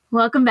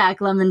Welcome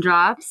back, Lemon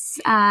Drops.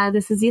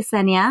 This is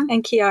Yesenia.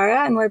 And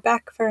Kiara, and we're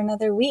back for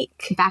another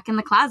week. Back in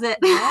the closet.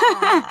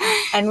 Yeah.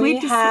 And we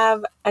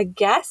have a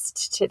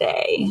guest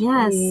today.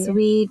 Yes,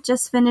 we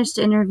just finished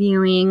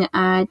interviewing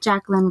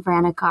Jacqueline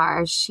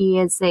Vranikar. She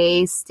is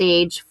a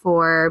stage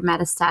 4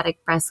 metastatic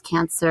breast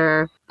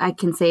cancer, I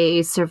can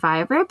say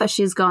survivor, but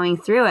she's going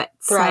through it.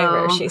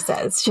 Thriver, she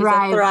says. She's a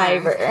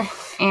thriver.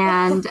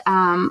 And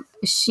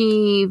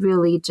she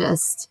really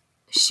just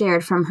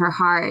shared from her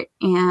heart.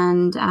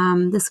 And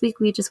this week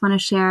we just want to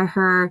share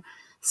her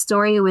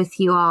story with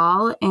you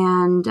all.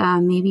 And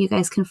maybe you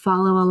guys can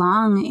follow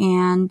along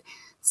and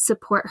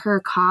support her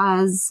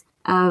cause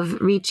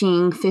of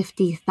reaching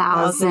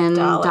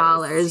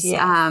 $50,000.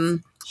 Yes.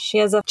 She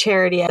has a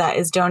charity that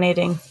is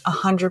donating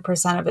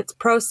 100% of its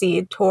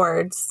proceeds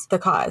towards the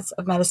cause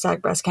of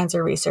metastatic breast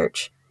cancer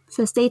research.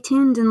 So stay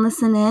tuned and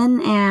listen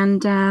in,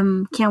 and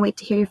can't wait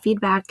to hear your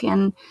feedback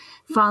and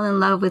fall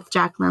in love with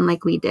Jacqueline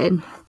like we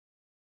did.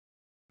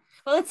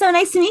 Well, it's so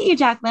nice to meet you,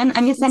 Jacqueline.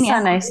 I'm Yesenia. It's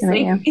so nice to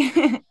meet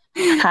you.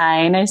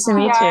 Hi, nice to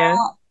meet you.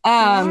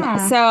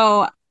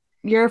 So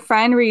your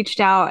friend reached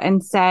out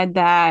and said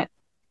that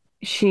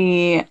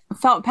she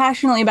felt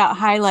passionately about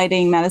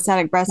highlighting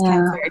metastatic breast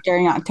cancer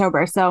during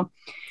October. So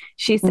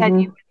she said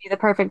you would be the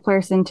perfect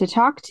person to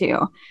talk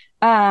to.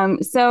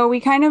 So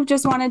we kind of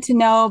just wanted to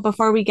know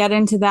before we get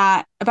into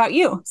that about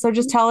you. So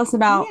just tell us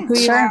about who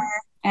you are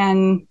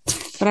and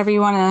whatever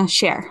you want to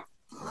share.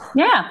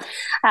 Yeah.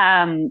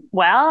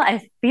 Well,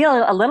 I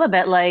feel a little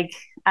bit like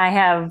I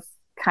have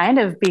kind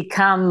of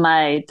become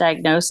my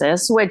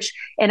diagnosis, which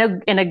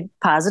in a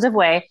positive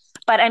way.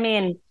 But I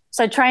mean,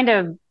 so trying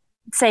to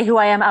say who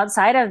I am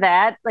outside of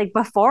that, like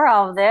before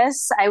all of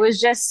this, I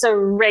was just a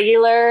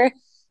regular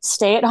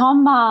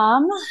stay-at-home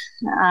mom.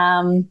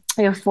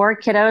 We have 4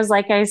 kiddos,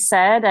 like I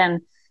said,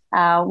 and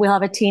we'll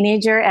have a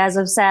teenager as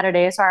of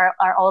Saturday. So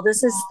our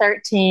oldest is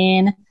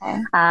 13.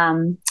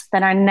 Then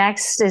our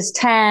next is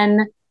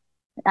 10.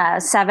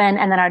 7,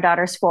 and then our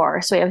daughter's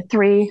 4. So we have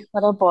 3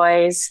 little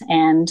boys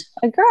and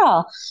a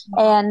girl.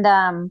 And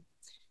I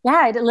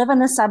live in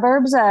the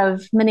suburbs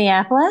of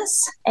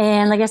Minneapolis.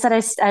 And like I said,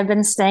 I've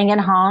been staying at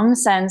home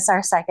since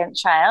our second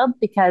child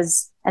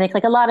because I think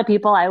like a lot of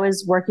people, I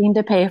was working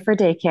to pay for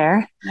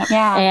daycare.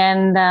 Yeah.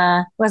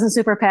 And wasn't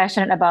super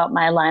passionate about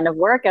my line of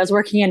work. I was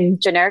working in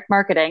generic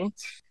marketing.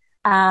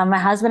 My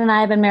husband and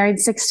I have been married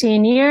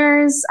 16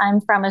 years. I'm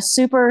from a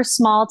super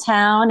small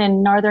town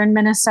in northern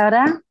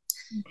Minnesota.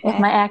 If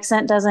my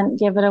accent doesn't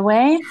give it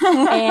away.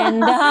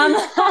 And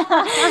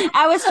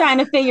I was trying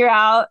to figure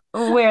out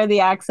where the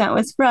accent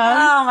was from.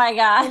 Oh my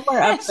God. We're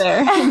up there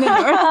in the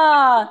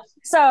north.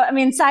 So, I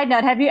mean, side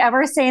note, have you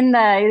ever seen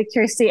the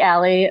Kirstie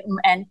Alley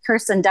and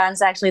Kirsten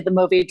Dunst, actually the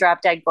movie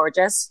Drop Dead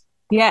Gorgeous?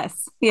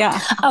 Yes. Yeah.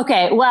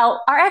 Okay.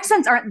 Well, our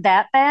accents aren't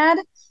that bad.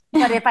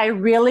 But if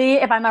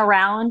I'm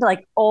around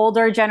like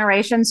older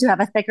generations who have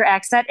a thicker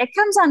accent, it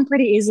comes on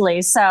pretty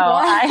easily. So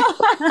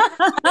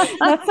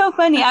That's so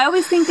funny. I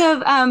always think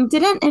of,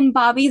 didn't in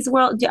Bobby's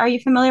World, are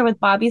you familiar with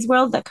Bobby's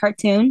World, the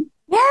cartoon?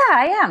 Yeah,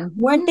 I am.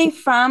 Weren't they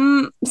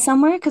from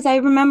somewhere? Because I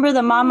remember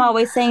the mom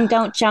always saying,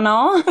 "Don't you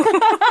know?"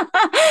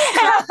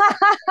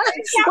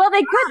 Well,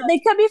 they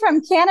could be from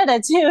Canada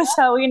too.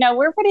 So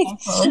we're pretty.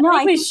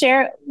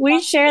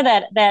 We share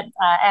that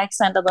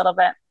accent a little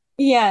bit.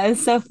 Yeah,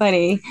 it's so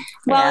funny.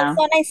 Well, It's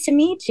so nice to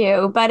meet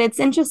you. But it's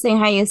interesting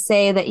how you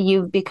say that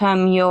you've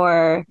become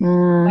your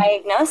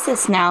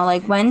diagnosis now.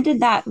 Like, when did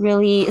that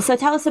really? So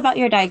tell us about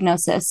your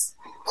diagnosis.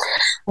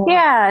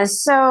 Yeah,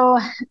 so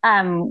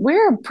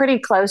we're pretty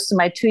close to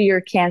my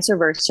 2-year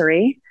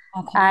cancerversary.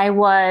 Okay. I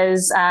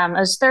was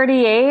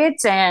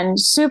 38 and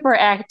super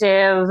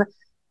active,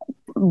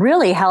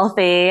 really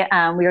healthy.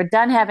 We were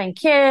done having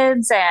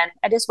kids, and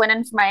I just went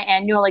in for my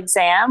annual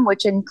exam,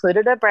 which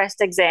included a breast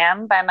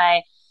exam by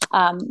my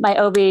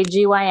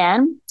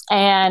OB/GYN.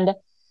 And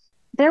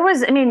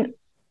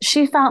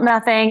she felt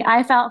nothing.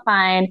 I felt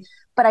fine,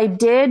 but I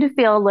did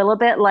feel a little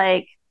bit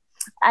like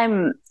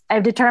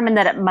I've determined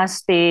that it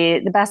must be,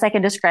 the best I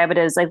can describe it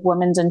is like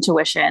woman's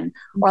intuition,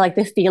 or like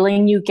the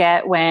feeling you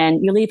get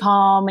when you leave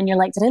home and you're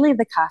like, did I leave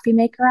the coffee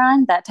maker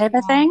on? That type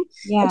of thing.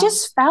 Yeah. It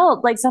just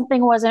felt like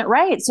something wasn't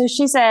right. So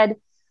she said,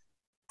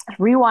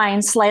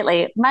 rewind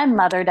slightly. My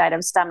mother died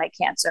of stomach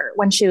cancer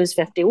when she was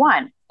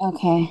 51.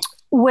 Okay.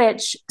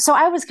 So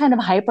I was kind of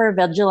hyper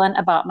vigilant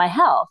about my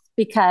health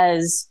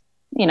because,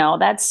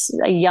 that's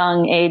a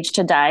young age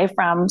to die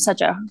from such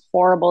a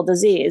horrible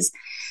disease.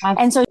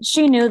 And so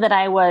she knew that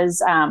I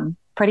was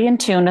pretty in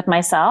tune with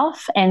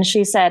myself. And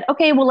she said,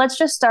 okay, well, let's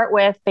just start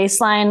with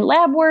baseline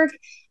lab work.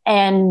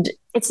 And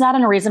it's not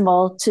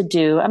unreasonable to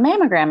do a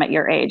mammogram at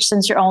your age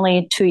since you're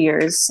only 2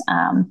 years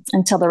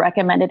until the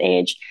recommended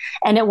age.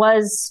 And it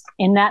was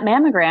in that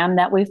mammogram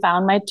that we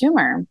found my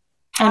tumor.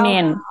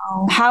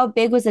 How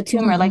big was the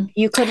tumor? Like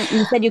you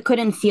said you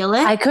couldn't feel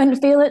it? I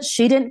couldn't feel it.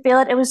 She didn't feel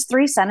it. It was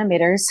 3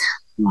 centimeters.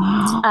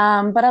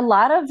 Wow. But a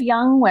lot of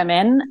young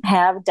women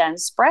have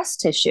dense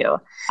breast tissue.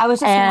 I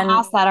was just going to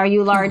ask that. Are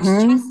you large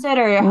chested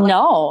or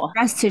no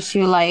breast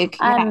tissue? Like,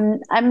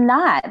 I'm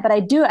not, but I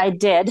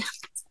did.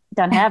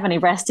 don't have any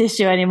breast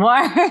tissue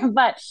anymore,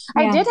 but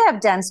I did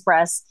have dense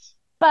breasts.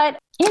 But,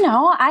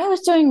 I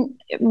was doing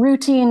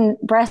routine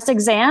breast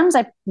exams.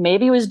 I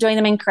maybe was doing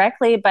them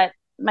incorrectly, but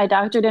my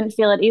doctor didn't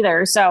feel it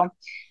either. So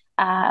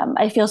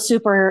I feel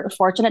super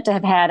fortunate to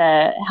have had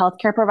a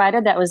healthcare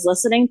provider that was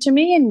listening to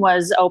me and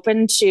was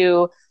open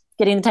to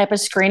getting the type of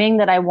screening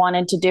that I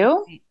wanted to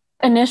do.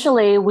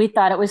 Initially, we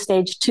thought it was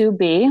stage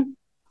 2B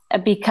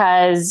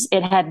because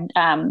it had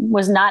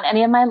was not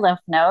any of my lymph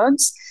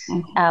nodes,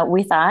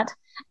 we thought.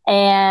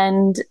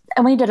 And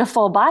we did a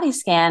full body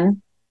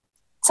scan.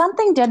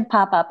 Something did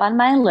pop up on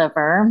my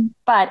liver,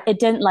 but it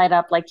didn't light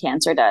up like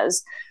cancer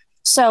does.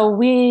 So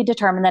we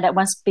determined that it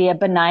must be a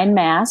benign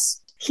mass.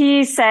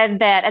 He said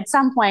that at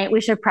some point we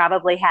should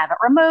probably have it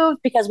removed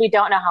because we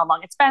don't know how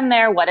long it's been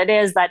there, what it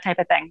is, that type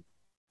of thing.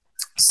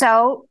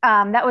 So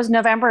that was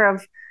November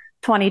of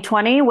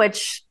 2020,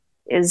 which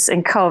is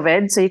in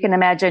COVID. So you can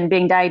imagine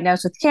being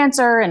diagnosed with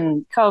cancer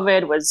and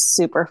COVID was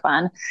super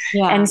fun.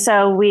 Yeah. And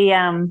so we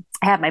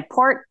had my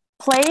port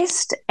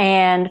placed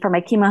and for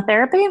my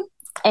chemotherapy,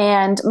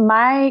 and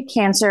my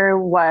cancer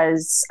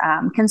was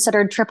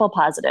considered triple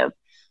positive,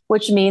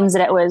 which means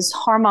that it was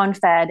hormone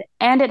fed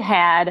and it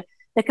had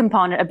the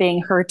component of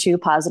being HER2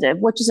 positive,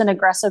 which is an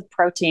aggressive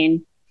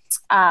protein.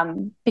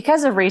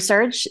 Because of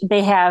research,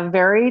 they have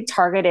very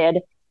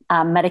targeted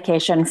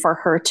medication for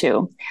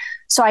HER2.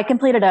 So I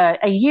completed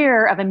a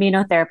year of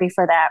immunotherapy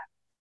for that.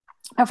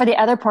 And for the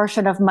other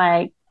portion of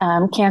my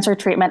cancer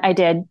treatment, I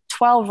did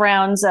 12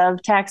 rounds of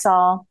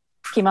Taxol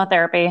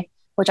chemotherapy,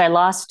 which I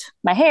lost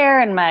my hair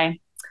and my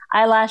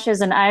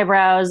eyelashes and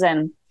eyebrows.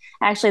 And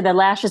actually the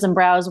lashes and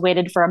brows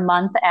waited for a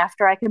month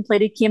after I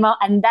completed chemo,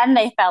 and then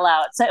they fell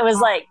out. So it was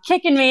like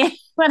kicking me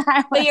when I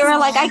was. But you were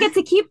like, I get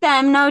to keep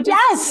them. No,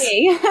 just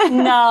yes.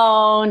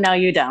 No,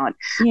 you don't.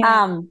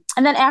 Yeah.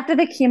 And then after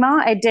the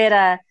chemo, I did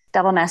a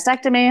double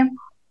mastectomy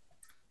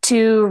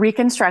to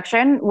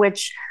reconstruction,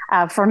 which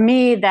for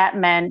me, that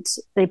meant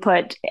they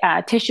put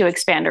tissue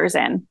expanders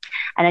in,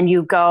 and then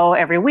you go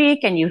every week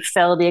and you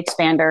fill the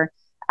expander.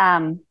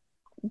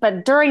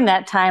 But during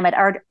that time,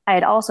 I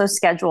had also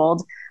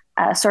scheduled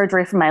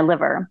surgery for my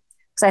liver.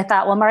 So I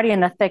thought, well, I'm already in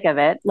the thick of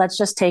it. Let's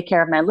just take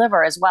care of my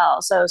liver as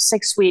well. So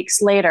 6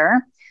 weeks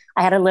later,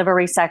 I had a liver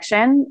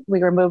resection.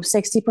 We removed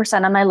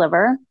 60% of my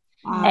liver.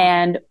 Wow.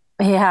 And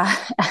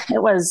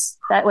that was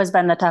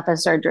been the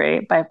toughest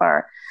surgery by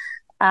far.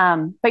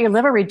 But your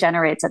liver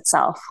regenerates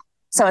itself.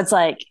 So it's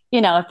like,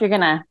 if you're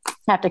going to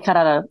have to cut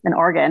out an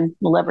organ,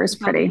 the liver's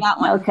pretty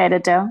okay to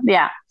do.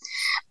 Yeah.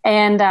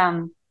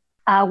 And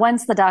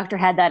once the doctor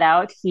had that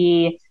out,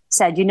 he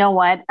said, you know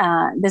what,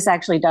 this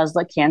actually does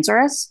look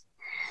cancerous.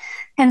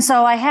 And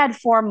so I had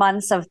 4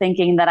 months of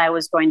thinking that I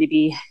was going to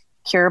be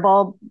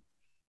curable.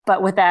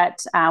 But with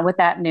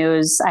that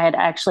news, I had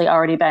actually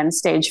already been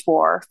stage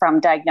 4 from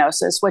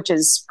diagnosis, which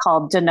is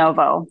called de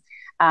novo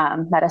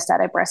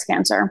metastatic breast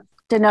cancer.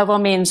 De novo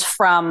means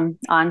from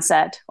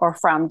onset or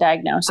from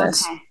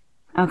diagnosis.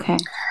 Okay.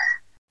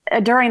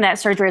 During that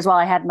surgery as well,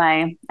 I had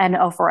an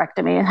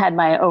oophorectomy, had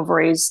my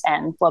ovaries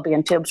and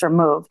fallopian tubes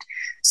removed.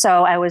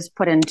 So I was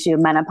put into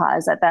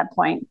menopause at that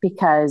point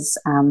because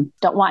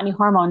don't want any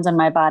hormones in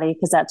my body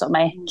because that's what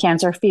my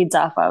cancer feeds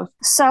off of.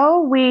 So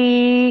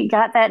we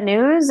got that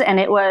news, and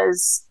it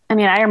was,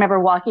 I remember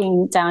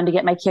walking down to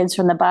get my kids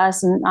from the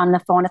bus and on the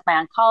phone with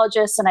my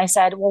oncologist. And I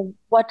said, well,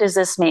 what does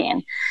this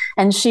mean?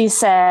 And she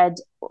said,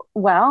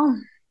 well,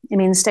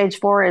 stage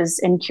 4 is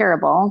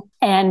incurable.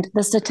 And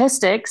the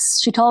statistics,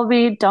 she told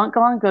me, don't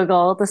go on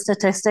Google. The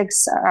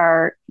statistics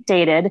are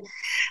dated.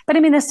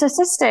 But the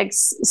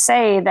statistics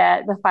say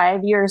that the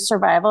 5-year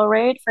survival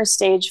rate for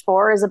stage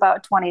 4 is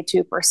about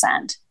 22%.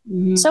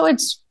 Mm-hmm. So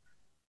it's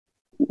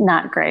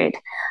not great.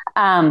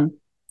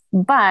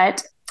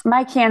 But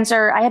my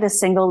cancer, I had a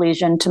single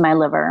lesion to my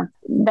liver.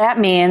 That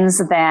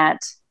means that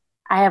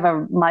I have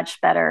a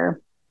much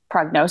better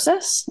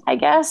prognosis, I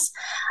guess.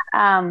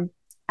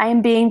 I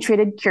am being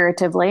treated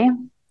curatively.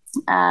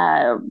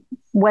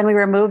 When we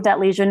removed that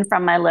lesion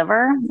from my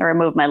liver, or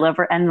removed my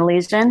liver and the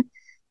lesion,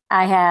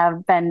 I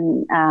have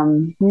been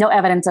no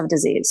evidence of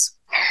disease.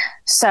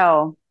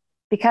 So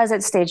because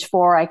it's stage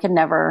 4, I can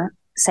never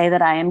say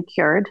that I am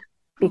cured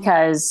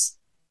because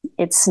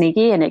it's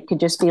sneaky and it could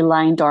just be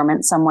lying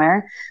dormant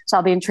somewhere. So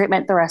I'll be in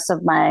treatment the rest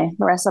of my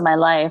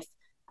life.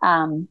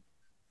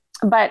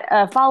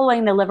 But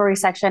following the liver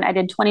resection, I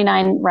did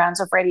 29 rounds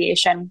of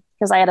radiation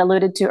because I had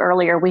alluded to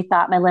earlier, we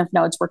thought my lymph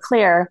nodes were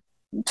clear.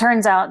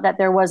 Turns out that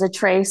there was a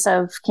trace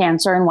of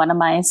cancer in one of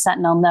my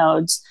sentinel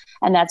nodes.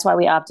 And that's why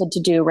we opted to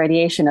do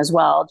radiation as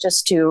well,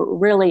 just to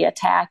really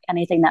attack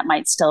anything that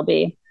might still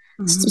be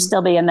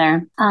in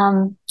there.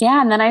 And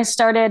then I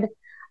started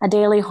a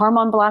daily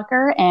hormone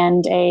blocker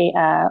and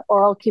a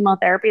oral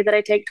chemotherapy that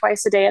I take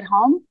twice a day at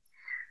home.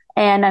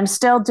 And I'm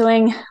still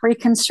doing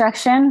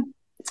reconstruction.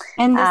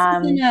 And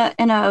this is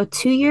in a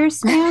 2-year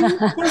span?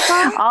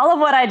 All of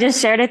what I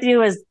just shared with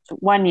you is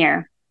 1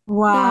 year.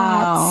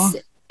 Wow.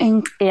 That's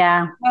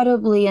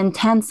incredibly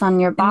intense on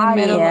your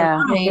body. In the middle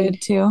of COVID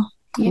too.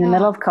 In the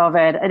middle of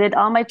COVID. I did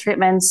all my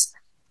treatments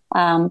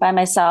by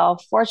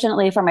myself.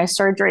 Fortunately for my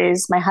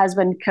surgeries, my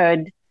husband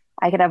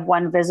I could have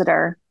one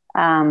visitor.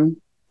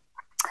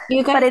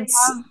 You guys but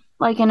it's have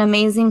like an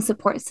amazing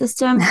support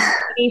system,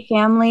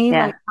 family.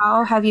 Yeah. Like,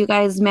 how have you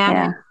guys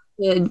managed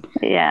to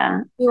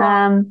yeah. do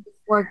all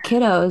four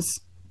kiddos?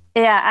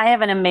 Yeah, I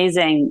have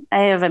amazing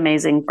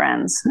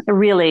friends.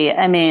 Really,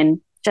 I mean,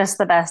 just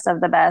the best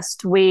of the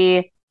best. I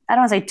don't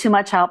want to say too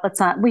much help.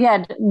 We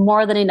had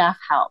more than enough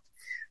help.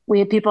 We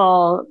had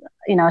people,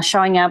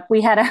 showing up.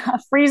 We had a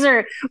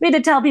freezer. We had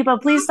to tell people,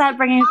 please stop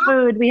bringing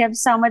food. We have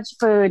so much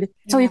food.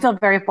 So we feel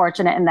very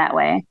fortunate in that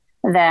way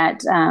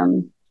that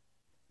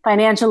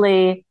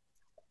financially,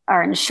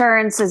 our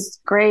insurance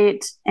is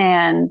great.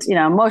 And,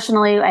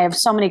 emotionally, I have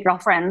so many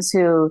girlfriends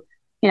who,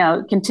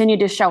 continue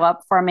to show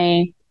up for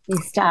me.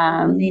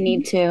 They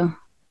need to.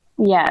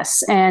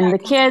 Yes. And the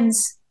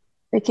kids'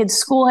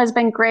 school has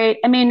been great.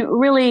 I mean,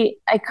 really,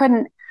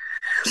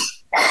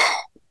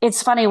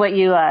 it's funny what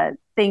you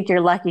think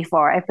you're lucky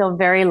for. I feel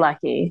very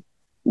lucky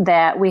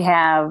that we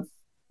have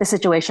the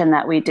situation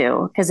that we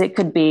do, because it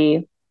could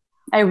be,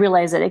 I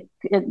realize that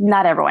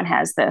not everyone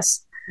has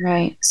this.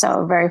 Right.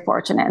 So very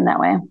fortunate in that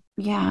way.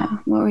 Yeah.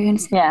 What were you going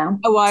to say? Yeah.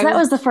 Well, so that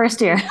was the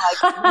first year.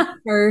 The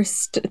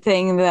first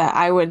thing that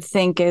I would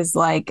think is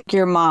like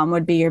your mom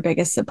would be your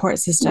biggest support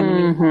system.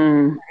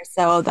 Mm-hmm.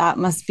 So that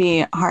must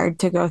be hard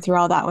to go through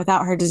all that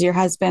without her. Are your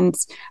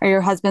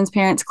husband's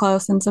parents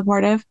close and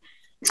supportive?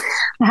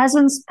 My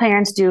husband's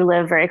parents do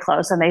live very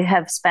close, and they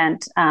have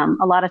spent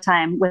a lot of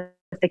time with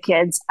the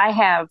kids. I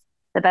have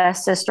the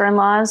best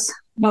sister-in-laws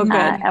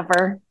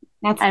ever.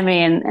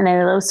 And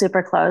they live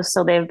super close.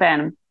 So they've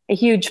been a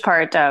huge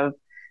part of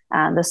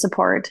the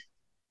support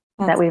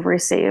that we've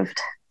received.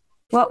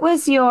 What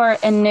was your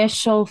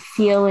initial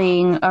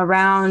feeling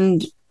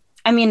around,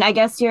 I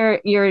guess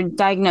your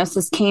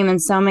diagnosis came in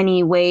so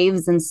many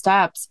waves and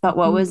steps, but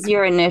what was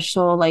your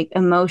initial like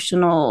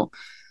emotional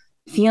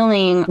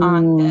feeling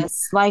on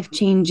this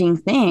life-changing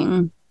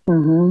thing?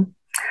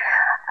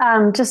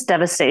 Just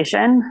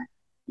devastation.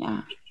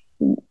 Yeah.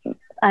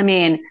 I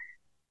mean,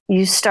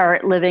 you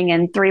start living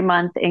in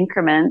 3-month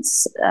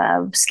increments,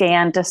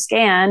 scan to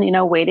scan,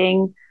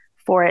 waiting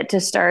for it to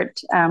start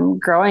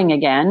growing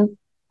again.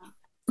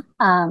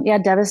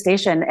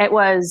 Devastation. It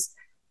was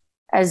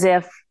as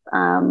if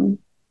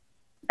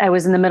I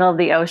was in the middle of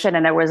the ocean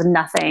and there was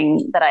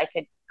nothing that I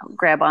could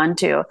grab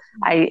onto.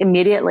 I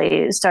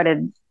immediately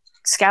started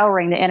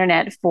scouring the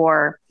internet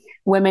for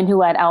women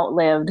who had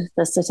outlived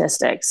the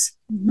statistics.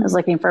 I was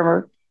looking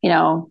for,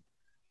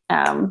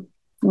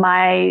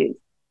 my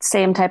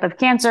same type of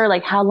cancer,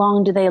 like how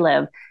long do they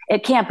live?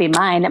 It can't be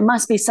mine. It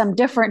must be some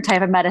different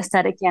type of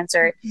metastatic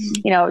cancer,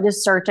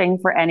 just searching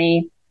for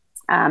any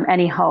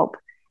hope.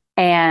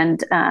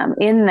 And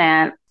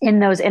in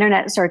those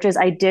internet searches,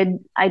 I did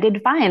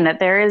find that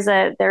there is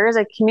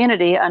a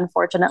community,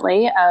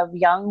 unfortunately, of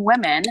young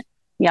women,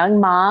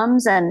 young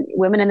moms and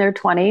women in their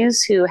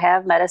 20s who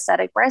have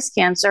metastatic breast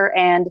cancer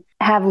and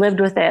have lived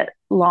with it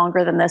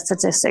longer than the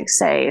statistics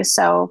say.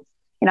 So,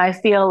 I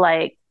feel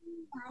like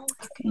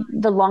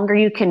the longer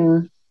you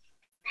can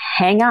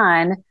hang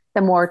on,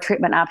 the more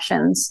treatment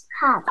options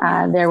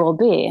there will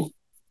be.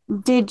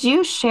 Did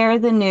you share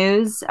the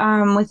news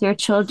with your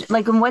children?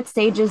 Like, in what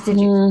stages did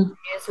you share the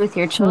news with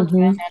your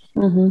children?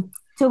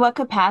 To what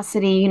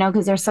capacity?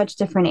 Because they're such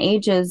different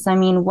ages.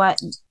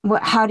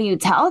 How do you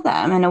tell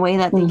them in a way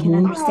that they can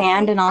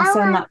understand and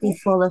also not be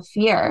full of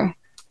fear?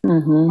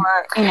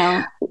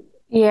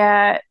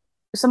 Yeah.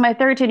 So my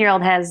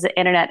 13-year-old has the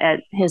internet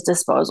at his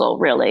disposal,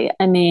 really.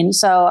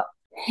 So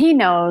he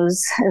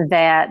knows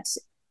that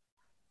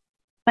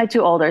my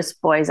 2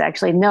 oldest boys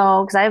actually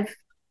know, because I've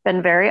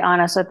been very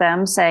honest with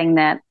them, saying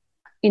that,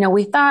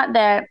 we thought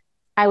that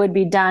I would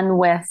be done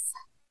with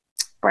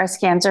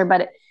breast cancer,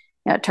 but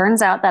it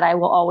turns out that I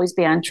will always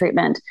be on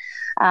treatment.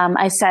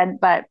 I said,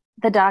 but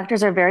the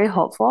doctors are very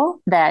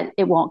hopeful that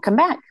it won't come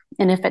back.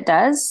 And if it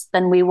does,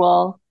 then we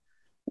will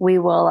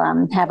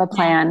have a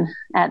plan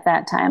at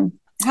that time.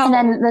 How old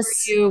were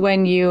you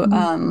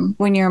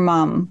when your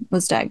mom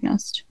was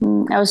diagnosed?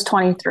 I was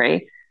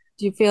 23.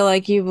 Do you feel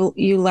like you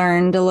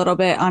learned a little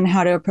bit on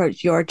how to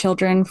approach your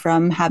children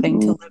from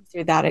having to live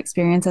through that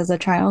experience as a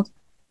child?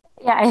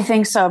 Yeah, I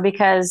think so,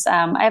 because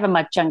I have a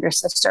much younger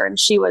sister, and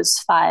she was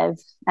 5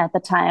 at the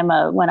time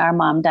when our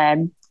mom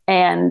died.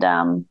 And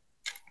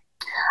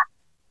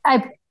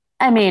I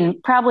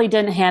probably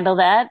didn't handle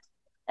that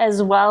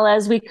as well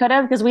as we could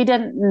have, because we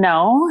didn't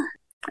know.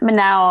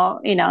 Now,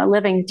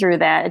 living through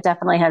that, it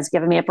definitely has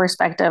given me a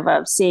perspective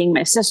of seeing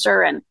my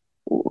sister and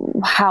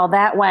how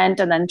that went,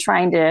 and then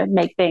trying to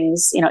make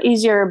things,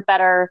 easier,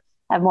 better,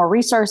 have more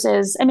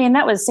resources.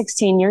 That was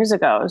 16 years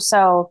ago.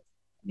 So,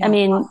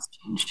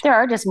 there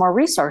are just more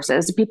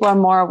resources. People are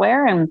more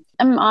aware, and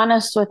I'm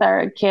honest with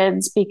our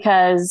kids,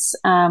 because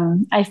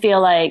I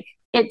feel like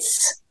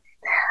it's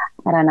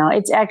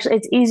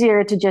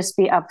easier to just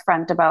be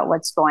upfront about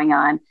what's going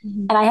on.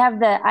 And I have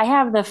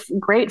the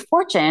great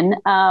fortune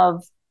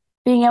of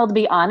being able to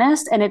be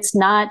honest, and it's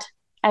not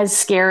as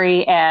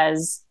scary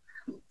as,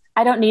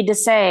 I don't need to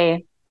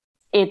say,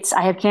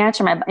 I have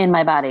cancer in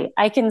my body.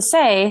 I can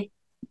say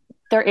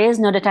there is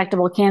no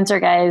detectable cancer,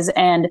 guys,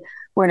 and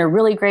we're in a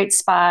really great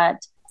spot.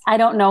 I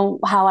don't know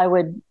how I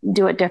would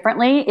do it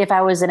differently if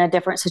I was in a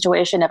different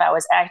situation, if I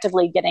was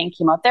actively getting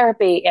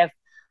chemotherapy, if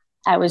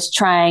I was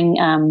trying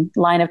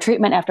line of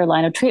treatment after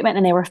line of treatment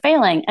and they were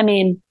failing. I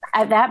mean,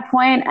 at that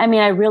point, I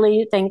mean, I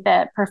really think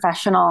that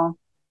professional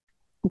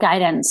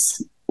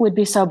guidance would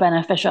be so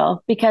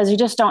beneficial because you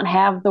just don't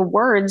have the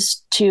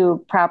words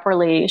to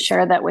properly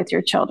share that with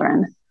your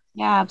children.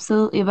 Yeah,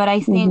 absolutely. But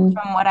I think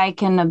from what I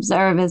can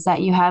observe is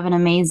that you have an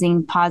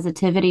amazing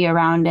positivity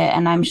around it.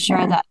 And I'm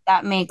sure that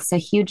that makes a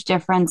huge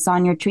difference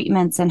on your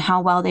treatments and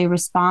how well they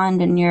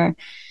respond. And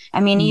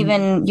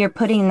even you're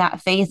putting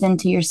that faith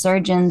into your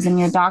surgeons and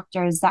your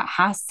doctors, that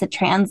has to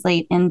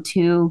translate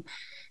into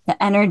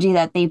the energy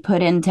that they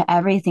put into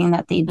everything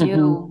that they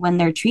do when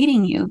they're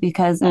treating you,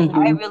 because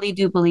I really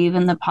do believe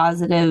in the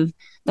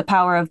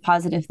power of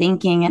positive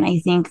thinking. And I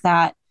think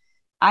that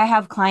I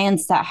have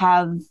clients that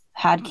have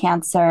had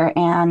cancer,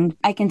 and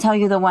I can tell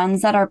you the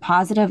ones that are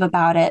positive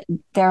about it,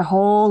 their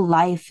whole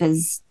life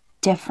is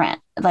different.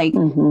 Like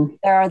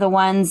there are the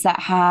ones that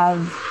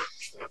have,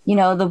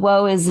 the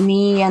woe is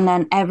me, and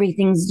then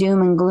everything's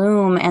doom and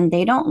gloom, and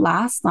they don't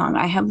last long.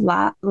 I have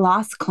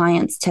lost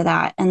clients to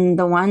that. And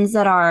the ones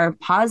that are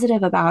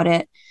positive about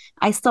it,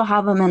 I still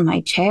have them in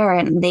my chair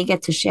and they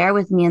get to share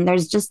with me. And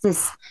there's just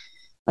this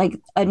like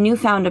a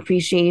newfound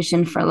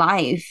appreciation for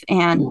life.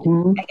 And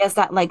I guess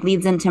that like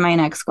leads into my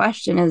next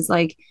question is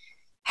like,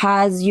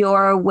 has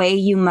your way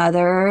you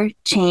mother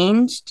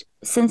changed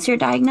since your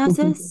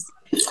diagnosis?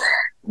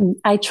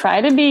 I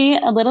try to be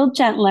a little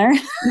gentler.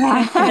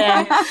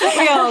 Yeah.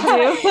 We all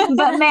do.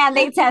 But man,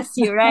 they test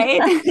you,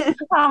 right?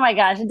 Oh my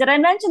gosh. Did I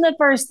mention the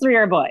first 3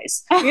 are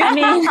boys? I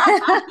mean,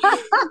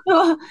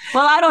 well,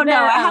 I don't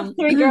know. I have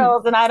 3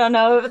 girls and I don't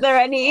know if they're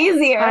any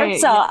easier. Right.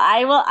 So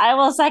I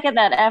will second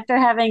that. After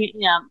having,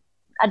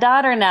 a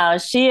daughter now,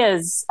 she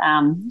is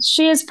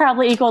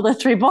probably equal to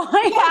 3 boys.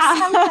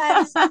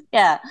 Yeah.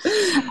 Yeah.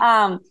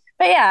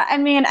 But yeah, I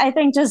mean, I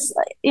think just,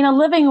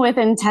 living with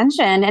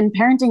intention and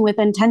parenting with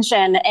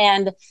intention.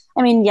 And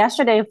I mean,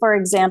 yesterday, for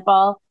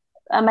example,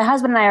 my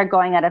husband and I are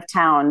going out of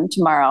town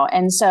tomorrow.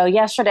 And so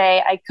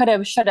yesterday I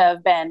should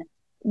have been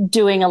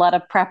doing a lot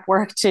of prep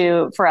work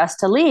for us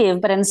to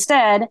leave. But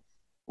instead,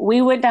 we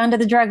went down to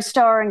the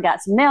drugstore and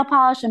got some nail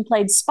polish and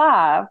played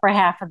spa for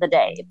half of the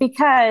day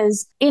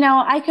because,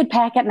 I could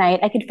pack at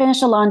night. I could finish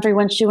the laundry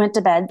when she went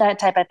to bed, that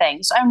type of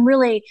thing. So I'm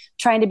really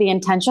trying to be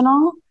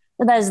intentional.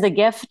 That is the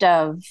gift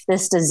of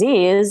this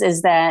disease,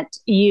 is that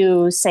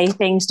you say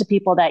things to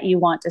people that you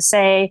want to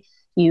say.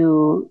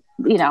 You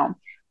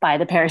buy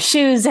the pair of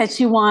shoes that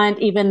you want,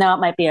 even though it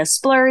might be a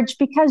splurge,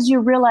 because you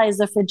realize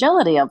the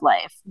fragility of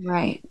life.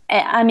 Right.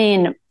 I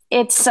mean,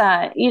 it's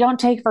you don't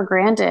take for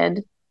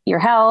granted your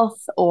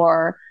health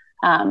or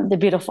the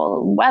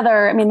beautiful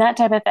weather. I mean, that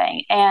type of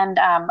thing. And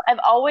I've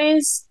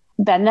always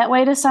been that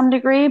way to some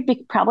degree,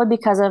 probably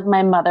because of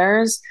my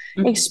mother's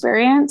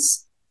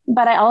experience.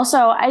 But I also,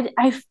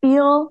 I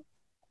feel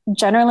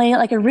generally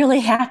like a really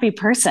happy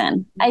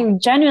person. I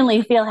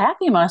genuinely feel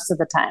happy most of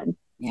the time.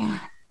 Yeah.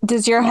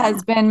 Does your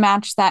husband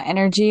match that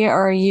energy,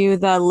 or are you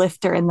the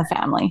lifter in the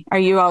family? Are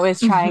you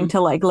always trying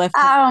to like lift?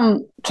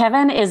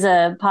 Kevin is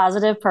a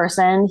positive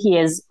person. He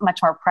is much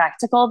more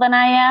practical than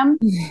I am.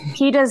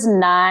 He does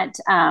not,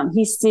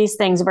 he sees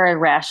things very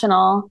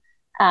rationally.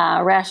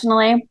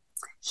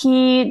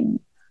 He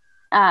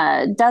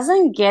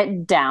doesn't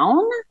get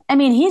down. I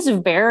mean, he's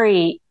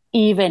very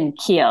even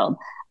keeled.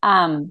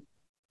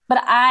 But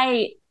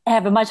I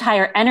have a much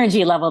higher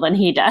energy level than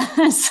he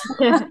does.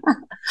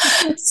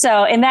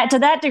 So to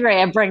that degree,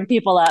 I bring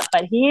people up,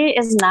 but he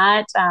is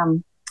not,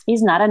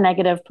 he's not a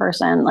negative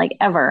person, like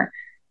ever.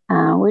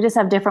 We just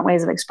have different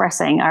ways of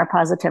expressing our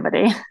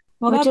positivity.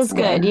 Well, which is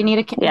good. You need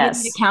a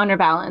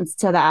counterbalance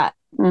to that.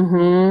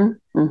 Wow.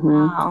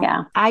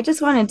 Yeah. I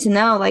just wanted to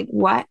know, like,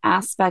 what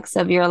aspects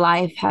of your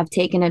life have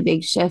taken a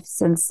big shift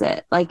since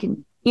it, like,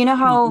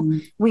 how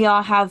we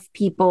all have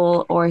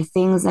people or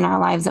things in our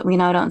lives that we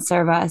know don't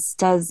serve us.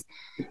 Does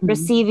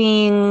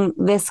receiving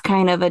this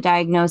kind of a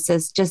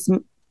diagnosis just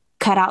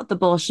cut out the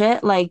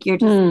bullshit? Like you're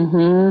just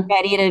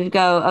ready to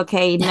go,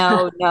 okay,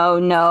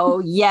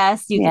 no,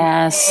 yes, you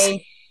can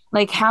say.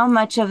 Like how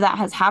much of that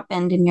has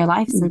happened in your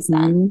life since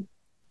then?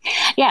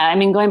 Yeah, I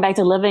mean, going back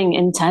to living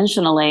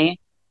intentionally,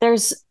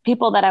 there's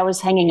people that I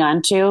was hanging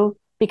on to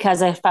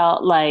because I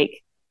felt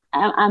like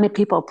I'm a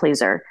people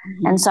pleaser.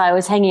 And so I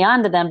was hanging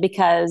on to them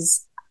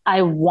because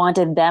I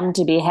wanted them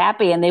to be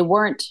happy, and they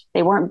weren't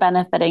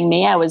benefiting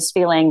me. I was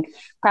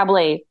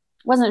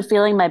wasn't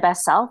feeling my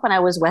best self when I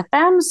was with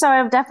them. So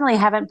I definitely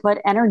haven't put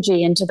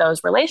energy into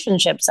those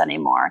relationships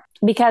anymore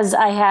because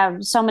I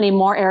have so many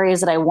more areas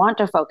that I want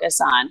to focus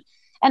on.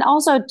 And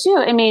also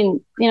too, I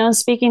mean,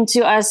 speaking to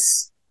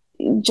us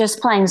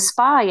just playing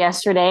spa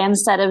yesterday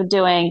instead of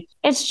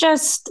it's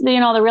just,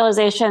 the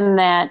realization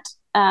that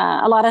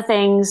a lot of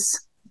things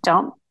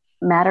don't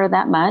matter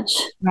that much.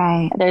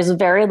 Right. There's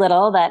very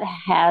little that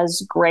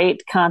has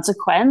great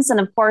consequence. And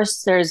of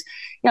course there's,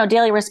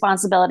 daily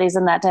responsibilities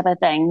and that type of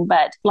thing.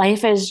 But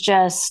life is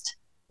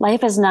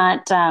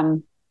not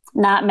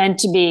meant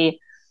to be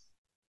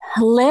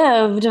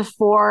lived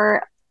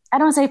for, I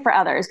don't say for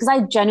others, because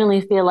I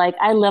genuinely feel like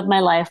I live my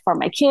life for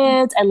my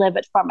kids. I live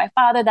it for my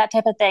father, that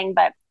type of thing.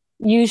 But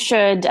you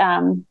should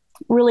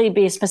really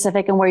be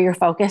specific in where your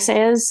focus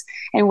is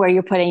and where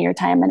you're putting your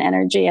time and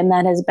energy. And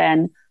that has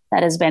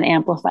been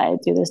amplified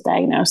through this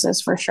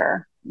diagnosis for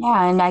sure.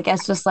 Yeah. And I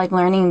guess just like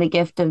learning the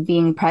gift of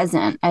being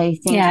present. I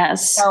think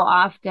so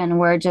often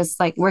we're just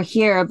like, we're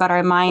here, but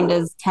our mind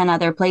is 10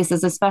 other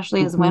places,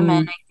 especially as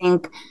women. I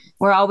think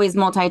we're always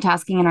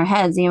multitasking in our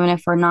heads, even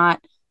if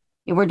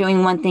we're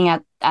doing one thing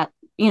at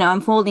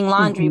I'm folding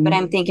laundry, but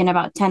I'm thinking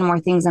about 10 more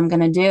things I'm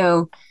going to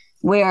do,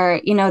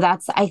 where,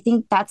 I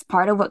think that's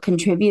part of what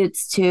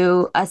contributes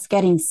to us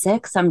getting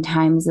sick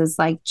sometimes, is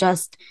like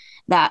just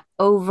that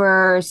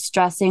over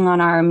stressing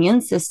on our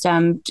immune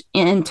system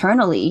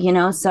internally,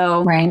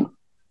 so right.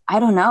 I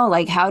don't know,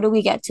 like, how do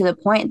we get to the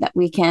point that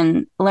we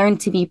can learn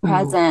to be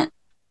present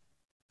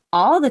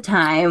all the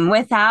time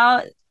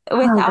without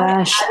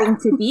having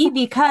to be,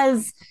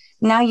 because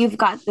now you've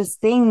got this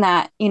thing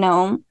that,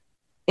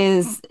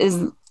 is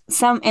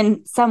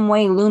in some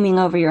way looming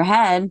over your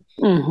head.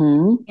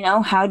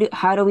 How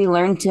do we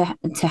learn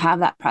to have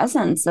that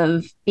presence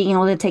of being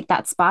able to take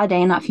that spa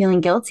day and not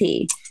feeling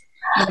guilty,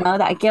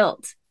 that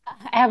guilt?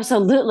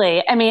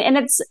 Absolutely. I mean,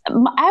 and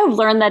I've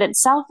learned that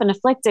it's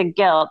self-inflicted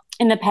guilt.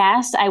 In the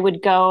past, I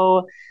would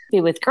go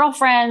be with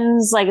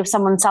girlfriends, like if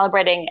someone's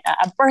celebrating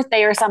a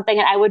birthday or something,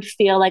 and I would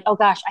feel like, oh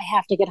gosh, I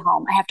have to get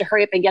home. I have to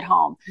hurry up and get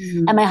home.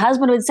 And my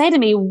husband would say to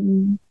me,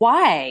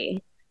 why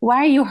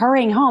are you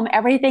hurrying home?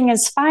 Everything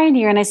is fine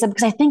here. And I said,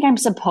 because I think I'm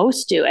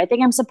supposed to. I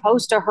think I'm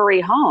supposed to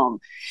hurry home.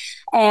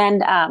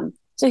 And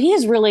so he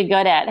is really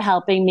good at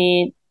helping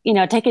me,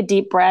 take a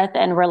deep breath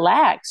and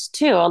relax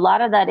too. A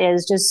lot of that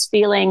is just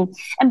feeling,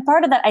 and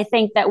part of that, I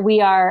think that we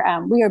are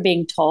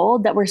being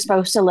told that we're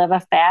supposed to live a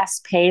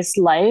fast-paced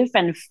life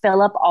and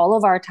fill up all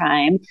of our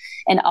time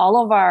and all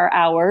of our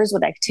hours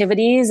with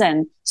activities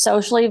and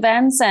social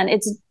events. And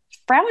it's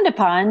frowned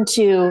upon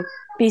to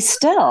be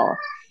still.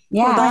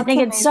 Yeah, I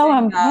think it's so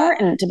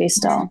important to be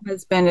still. My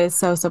husband is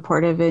so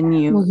supportive in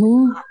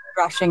you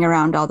rushing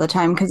around all the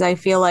time, because I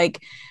feel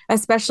like,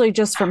 especially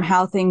just from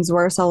how things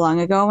were so long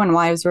ago when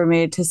wives were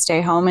made to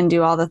stay home and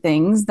do all the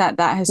things, that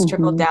has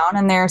trickled down.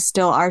 And there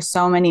still are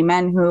so many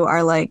men who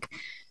are like,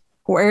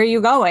 where are you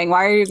going?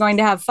 Why are you going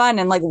to have fun?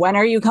 And like, when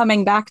are you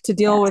coming back to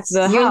deal with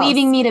the You're house?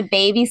 leaving me to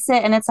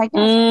babysit. And it's like,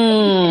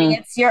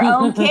 it's your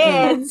own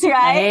kids, right?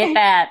 I hate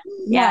that.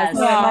 Yes.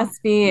 So it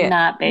must be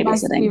not babysitting. It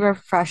must be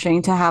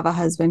refreshing to have a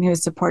husband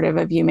who's supportive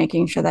of you,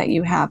 making sure that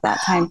you have that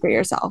time for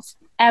yourself.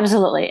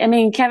 Absolutely. I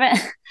mean, Kevin,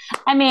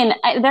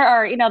 there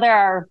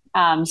are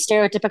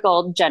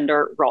stereotypical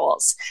gender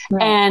roles.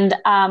 Right. And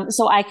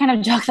so I kind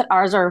of joke that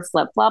ours are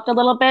flip-flopped a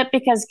little bit,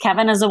 because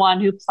Kevin is the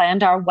one who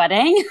planned our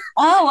wedding.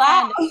 Oh,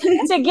 wow.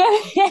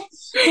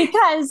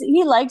 Because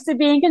he likes to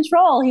be in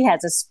control. He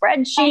has a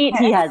spreadsheet.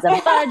 He has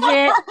a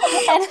budget.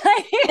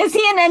 Is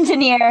he an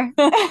engineer?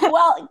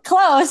 Well,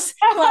 close.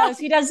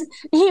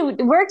 He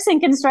works in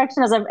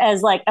construction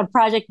as like a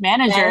project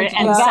manager.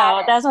 And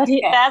so that's what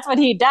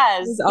he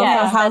does.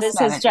 Yes, that is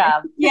his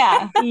job.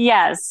 Yeah.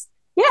 Yes.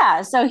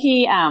 Yeah. So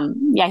he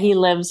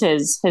lives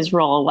his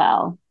role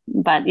well,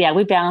 but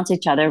we balance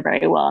each other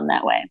very well in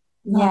that way.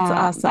 Yeah. That's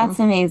awesome. That's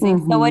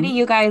amazing. So what do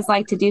you guys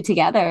like to do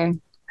together?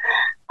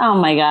 Oh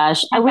my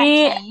gosh.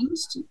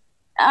 Changed?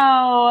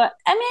 Oh,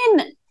 I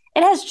mean,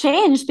 it has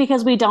changed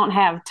because we don't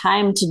have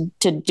time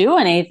to do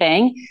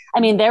anything. I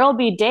mean, there will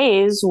be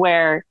days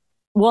where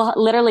we'll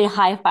literally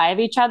high five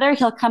each other.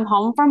 He'll come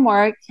home from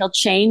work. He'll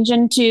change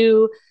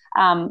into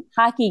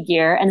hockey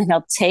gear, and then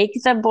he'll take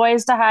the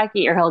boys to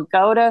hockey, or he'll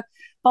go to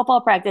football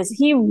practice.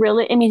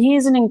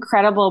 He's an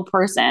incredible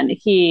person.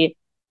 He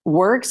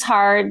works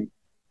hard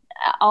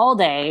all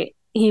day.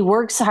 He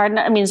works hard.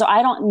 So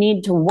I don't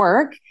need to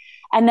work.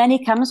 And then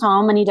he comes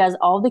home and he does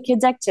all the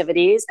kids'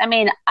 activities. I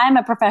mean, I'm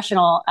a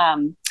professional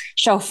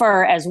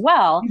chauffeur as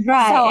well.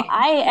 Right. So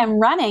I am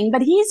running,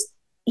 but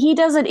he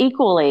does it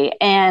equally.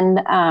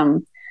 And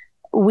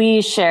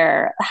we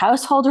share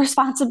household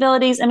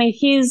responsibilities. I mean,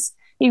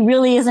 he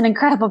really is an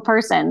incredible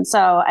person.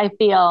 So I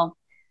feel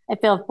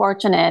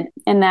fortunate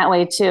in that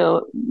way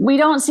too. We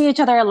don't see each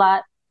other a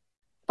lot,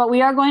 but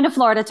we are going to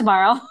Florida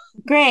tomorrow.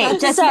 Great.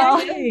 Just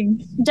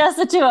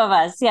the two of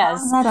us.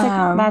 Yes.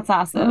 Oh, that's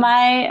awesome.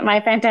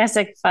 My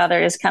fantastic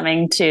father is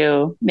coming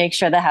to make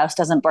sure the house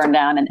doesn't burn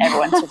down and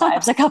everyone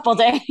survives a couple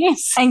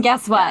days. And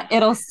guess what?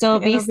 It'll still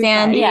be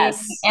standing.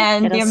 Yes.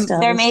 And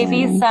there may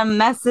be some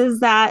messes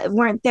that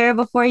weren't there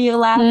before you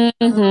left.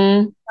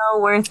 So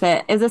worth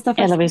it. Is this the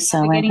first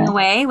time you're getting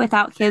away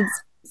without kids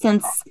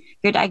since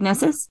your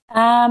diagnosis?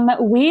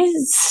 We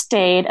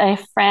stayed. A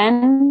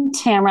friend,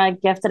 Tamara,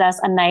 gifted us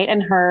a night in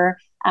her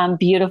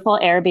beautiful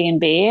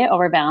Airbnb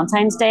over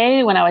Valentine's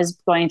Day when I was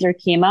going through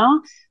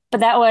chemo. but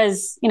that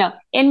was,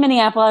 in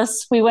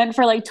Minneapolis. We went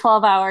for like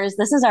 12 hours.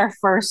 This is our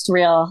first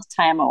real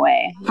time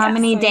away. How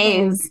many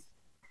days?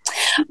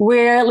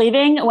 We're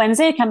leaving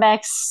Wednesday, come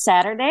back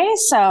Saturday.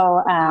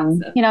 So,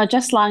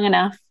 just long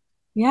enough.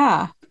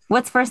 Yeah.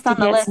 What's first on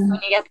the list when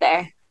you get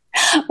there?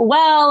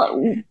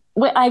 Well,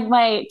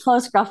 my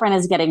close girlfriend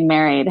is getting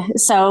married.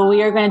 So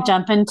we are going to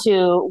jump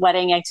into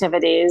wedding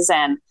activities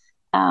and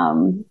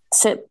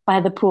sit by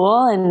the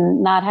pool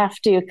and not have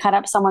to cut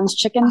up someone's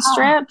chicken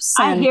strips.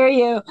 I hear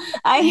you.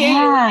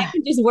 I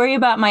can just worry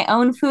about my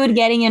own food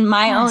getting in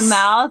my own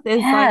mouth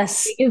is like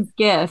the biggest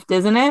gift,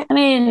 isn't it? I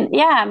mean,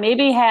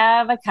 maybe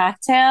have a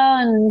cocktail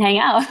and hang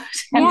out.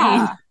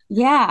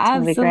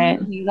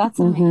 Absolutely. That's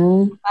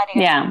amazing.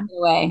 Yeah.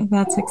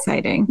 That's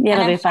exciting. Yeah,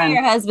 it'll be fun.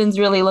 Your husband's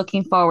really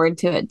looking forward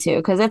to it too,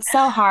 because it's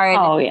so hard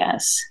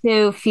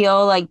to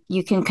feel like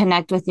you can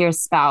connect with your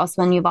spouse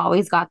when you've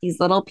always got these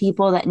little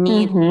people that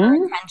need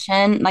your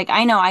attention. Like,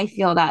 I know I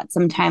feel that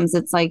sometimes.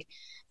 It's like,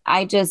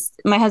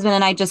 my husband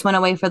and I just went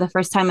away for the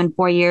first time in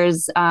 4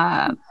 years,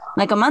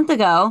 like a month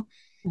ago.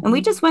 And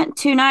we just went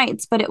 2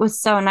 nights, but it was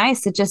so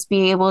nice to just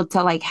be able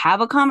to like have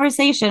a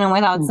conversation and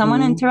without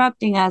someone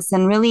interrupting us,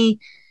 and really,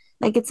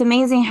 like, it's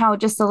amazing how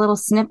just a little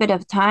snippet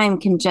of time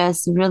can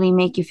just really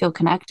make you feel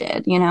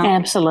connected,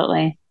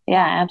 Absolutely.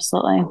 Yeah,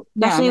 absolutely.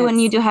 Especially when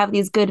you do have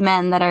these good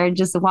men that are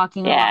just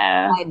walking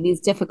alongside these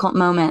difficult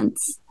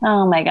moments.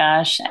 Oh my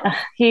gosh.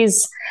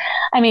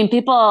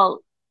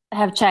 People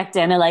have checked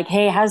in and like,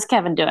 hey, how's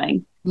Kevin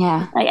doing?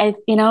 Yeah.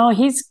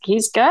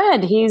 He's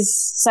good. They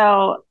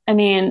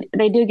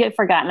do get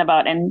forgotten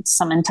about in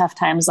tough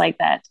times like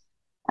that.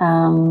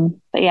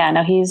 But yeah,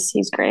 no,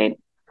 he's great.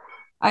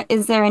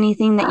 Is there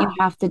anything that you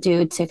have to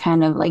do to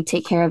kind of like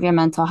take care of your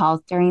mental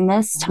health during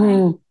this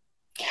time?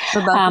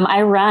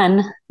 I run.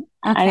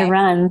 Okay. I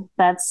run.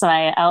 That's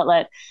my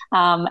outlet.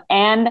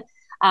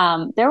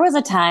 There was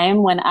a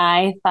time when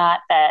I thought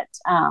that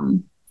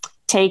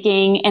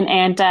taking an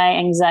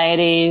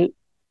anti-anxiety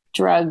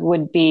drug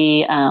would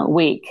be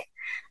weak.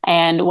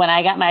 And when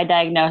I got my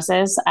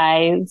diagnosis,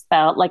 I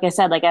felt, like I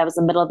said, like I was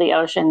in the middle of the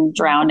ocean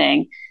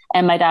drowning.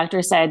 And my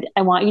doctor said,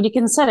 I want you to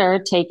consider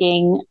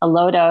taking a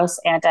low dose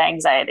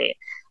anti-anxiety.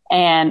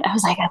 And I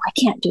was like, I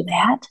can't do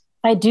that.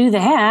 If I do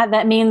that,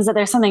 that means that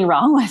there's something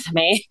wrong with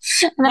me.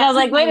 And then I was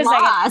like, wait a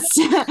second.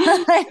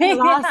 You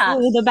lost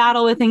the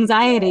battle with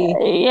anxiety.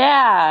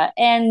 Yeah.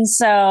 And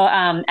so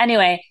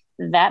anyway,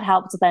 that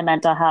helps with my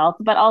mental health.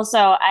 But also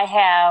I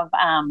have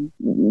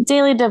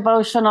daily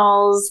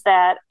devotionals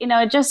that,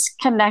 just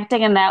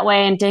connecting in that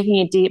way and taking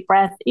a deep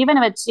breath, even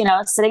if it's,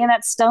 sitting in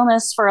that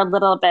stillness for a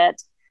little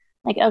bit.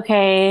 Like,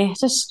 okay,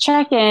 just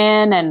check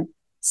in and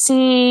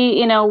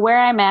see, where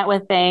I'm at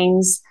with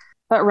things.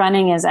 But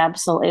running is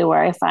absolutely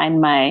where I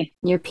find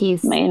your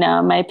peace.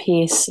 My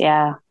peace.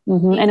 Yeah.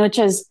 Mm-hmm. And which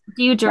is,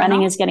 do you journal?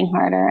 Running is getting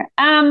harder.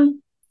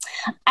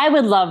 I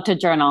would love to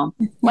journal.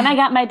 When I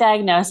got my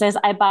diagnosis,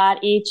 I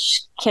bought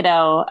each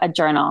kiddo a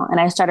journal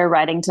and I started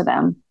writing to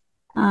them.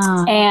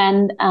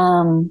 And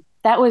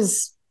that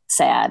was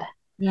sad.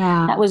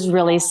 Yeah. That was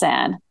really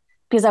sad.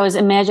 Because I was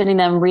imagining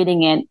them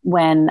reading it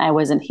when I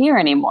wasn't here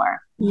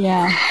anymore.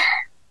 Yeah.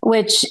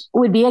 Which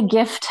would be a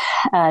gift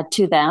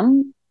to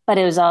them. But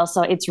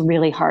it's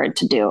really hard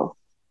to do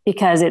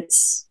because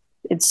it's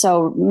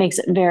makes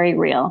it very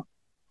real.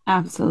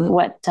 Absolutely.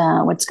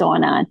 What's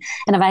going on.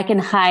 And if I can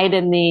hide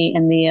in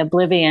the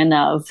oblivion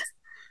of,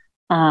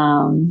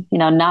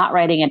 not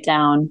writing it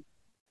down.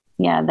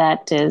 Yeah,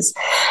 that is.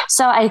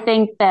 So I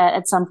think that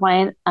at some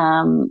point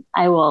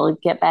I will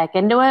get back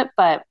into it,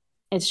 but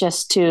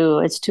it's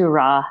too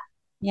raw.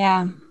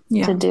 Yeah.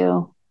 To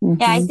do. Mm-hmm.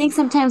 Yeah. I think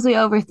sometimes we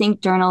overthink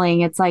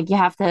journaling. It's like you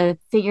have to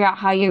figure out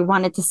how you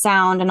want it to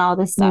sound and all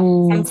this stuff.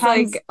 Sometimes, it's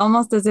like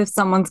almost as if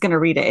someone's going to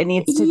read it. It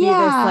needs to be this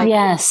like,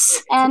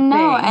 yes. And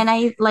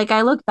I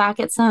look back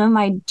at some of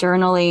my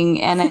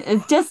journaling and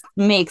it just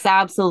makes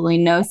absolutely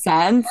no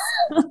sense.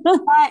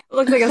 But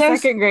looks like a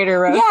second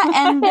grader wrote. Yeah.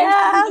 And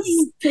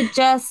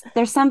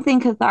there's something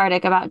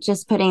cathartic about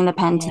just putting the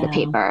pen to the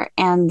paper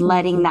and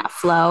letting that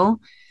flow.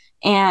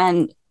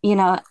 And,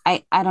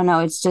 I don't know.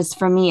 It's just,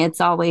 for me,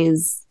 it's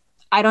always,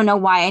 I don't know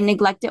why I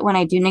neglect it when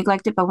I do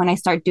neglect it. But when I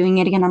start doing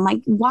it again, I'm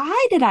like,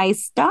 why did I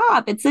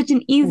stop? It's such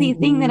an easy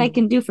thing that I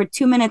can do for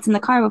 2 minutes in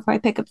the car before I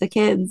pick up the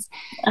kids.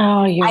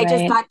 Oh, I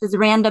just got this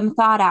random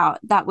thought out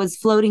that was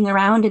floating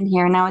around in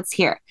here. Now it's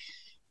here.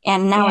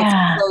 And now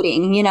it's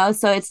floating,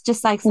 so it's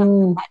just like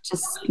something that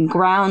just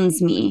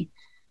grounds me.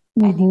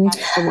 I think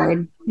that's the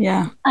word.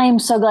 Yeah. I am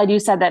so glad you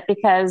said that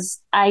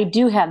because I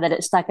do have that.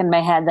 It's stuck in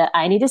my head that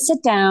I need to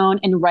sit down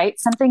and write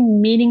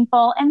something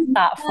meaningful and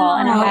thoughtful.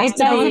 And it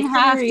doesn't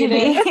have to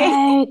be.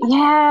 Right.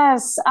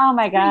 Yes. Oh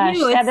my gosh.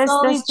 Yeah,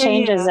 this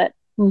changes it.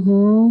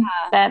 Mm-hmm.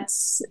 Yeah.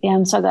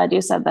 I'm so glad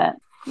you said that.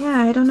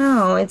 Yeah, I don't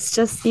know. It's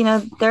just,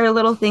 there are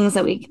little things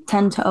that we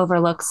tend to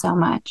overlook so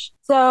much.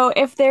 So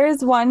if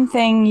there's one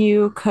thing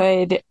you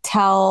could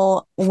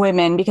tell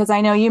women, because I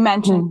know you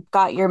mentioned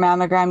got your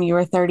mammogram, you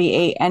were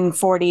 38 and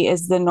 40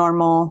 is the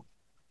normal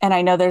And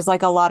I know there's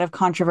like a lot of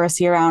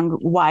controversy around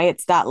why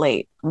it's that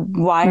late.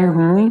 Why are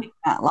we waiting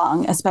that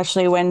long,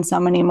 especially when so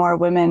many more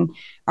women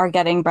are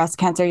getting breast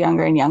cancer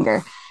younger and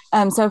younger.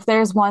 So if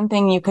there's one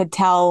thing you could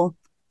tell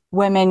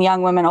women,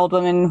 young women, old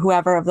women,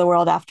 whoever of the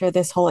world after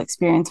this whole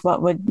experience,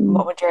 what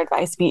would your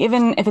advice be?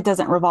 Even if it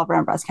doesn't revolve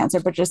around breast cancer,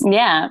 but just...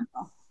 Yeah.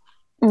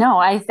 No,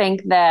 I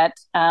think that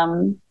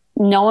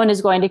no one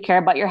is going to care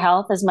about your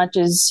health as much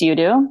as you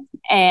do.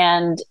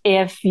 And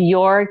if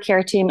your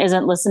care team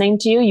isn't listening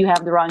to you, you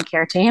have the wrong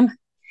care team.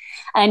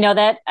 I know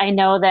that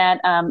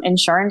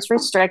insurance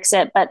restricts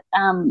it, but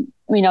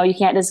you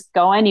can't just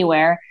go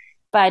anywhere.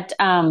 But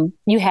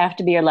you have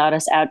to be your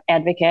loudest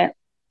advocate.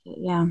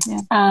 Yeah.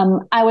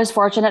 I was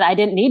fortunate. I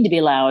didn't need to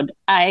be loud.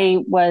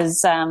 I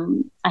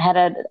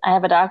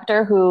have a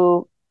doctor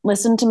who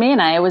listened to me,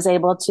 and I was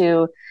able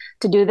to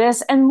do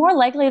this. And more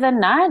likely than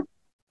not,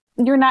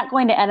 you're not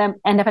going to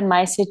end up in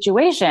my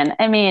situation.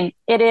 I mean,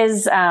 it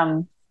is,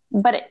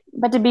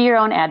 but to be your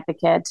own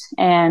advocate,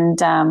 and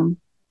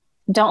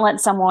don't let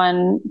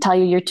someone tell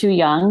you you're too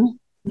young,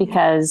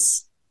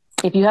 because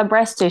if you have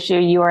breast tissue,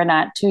 you are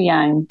not too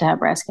young to have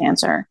breast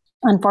cancer.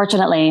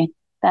 Unfortunately,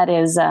 that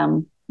is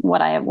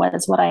what I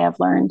have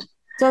learned.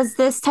 Does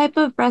this type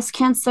of breast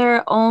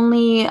cancer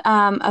only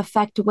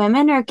affect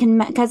women, or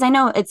because I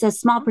know it's a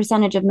small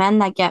percentage of men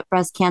that get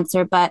breast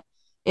cancer, but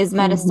is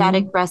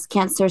metastatic breast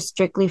cancer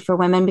strictly for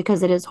women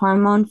because it is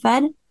hormone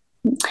fed?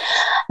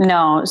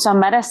 No. So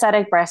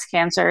metastatic breast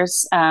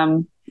cancers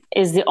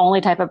is the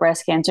only type of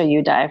breast cancer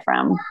you die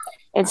from.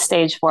 It's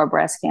stage 4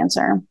 breast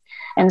cancer.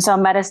 And so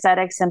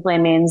metastatic simply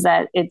means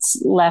that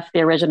it's left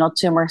the original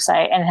tumor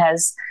site and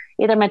has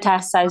either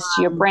metastasized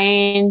to your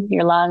brain,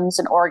 your lungs,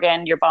 an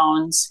organ, your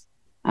bones.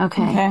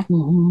 Okay.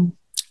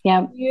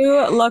 Yeah.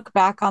 You look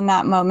back on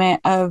that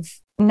moment of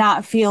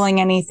not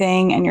feeling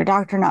anything and your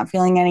doctor not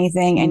feeling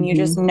anything and you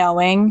just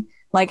knowing,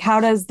 like, how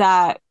does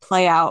that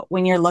play out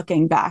when you're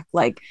looking back?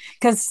 Like,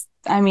 because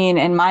I mean,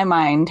 in my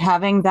mind,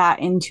 having that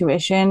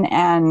intuition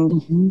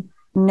and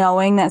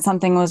knowing that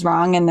something was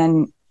wrong and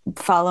then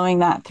following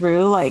that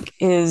through, like,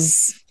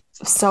 is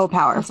so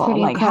powerful.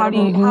 Like,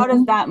 incredible. How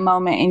does that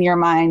moment in your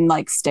mind,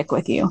 like, stick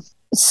with you?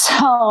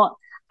 So,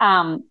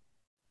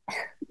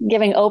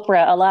 giving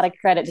Oprah a lot of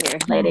credit here,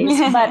 ladies,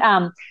 but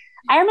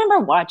I remember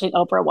watching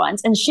Oprah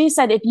once, and she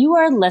said, if you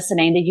are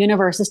listening, the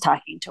universe is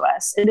talking to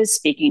us. It is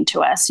speaking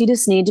to us. You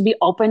just need to be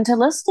open to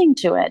listening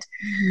to it.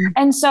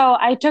 And so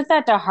I took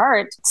that to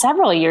heart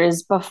several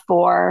years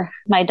before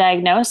my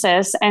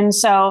diagnosis. And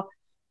so,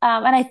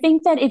 and I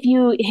think that if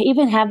you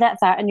even have that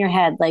thought in your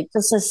head, like,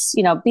 just,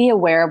 be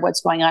aware of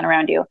what's going on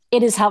around you,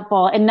 it is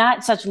helpful in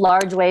not such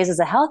large ways as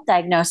a health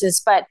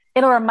diagnosis, but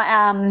it'll,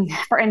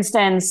 for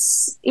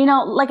instance,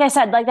 like I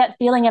said, like that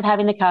feeling of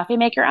having the coffee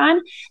maker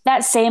on,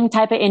 that same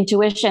type of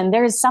intuition,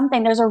 there's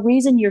a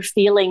reason you're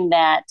feeling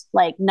that,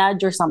 like,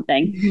 nudge or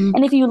something.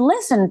 And if you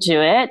listen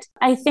to it,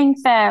 I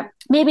think that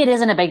maybe it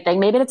isn't a big thing,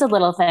 maybe it's a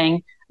little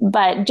thing,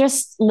 but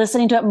just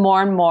listening to it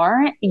more and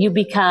more, you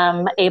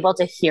become able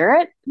to hear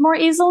it more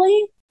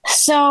easily.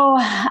 So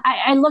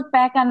I look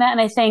back on that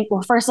and I think,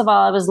 well, first of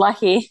all, I was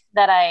lucky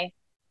that I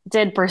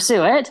did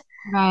pursue it.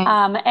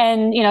 Right.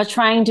 And,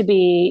 trying to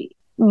be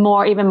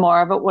even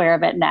more aware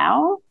of it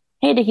now.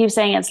 I hate to keep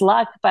saying it's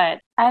luck, but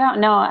I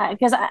don't know,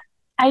 because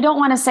I don't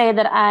want to say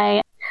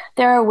that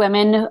there are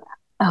women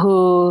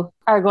who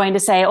are going to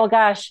say, oh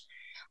gosh,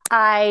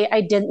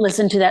 I didn't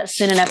listen to that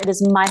soon enough. It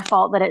is my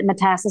fault that it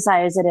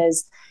metastasized. It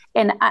is.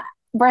 And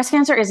breast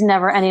cancer is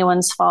never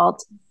anyone's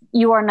fault.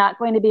 You are not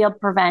going to be able to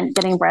prevent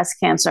getting breast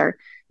cancer.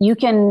 You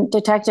can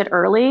detect it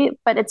early,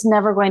 but it's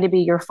never going to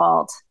be your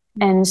fault.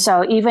 And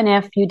so even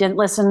if you didn't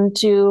listen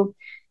to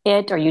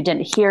it or you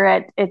didn't hear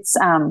it, it's,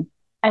 so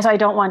I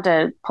don't want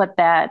to put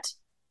that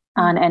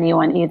on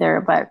anyone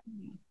either, but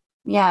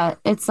yeah,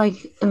 it's like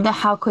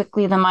how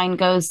quickly the mind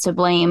goes to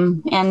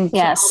blame, and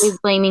you're always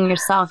blaming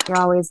yourself. You're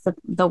always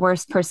the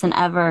worst person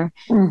ever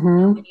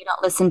when you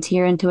don't listen to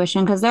your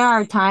intuition, because there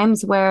are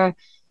times where,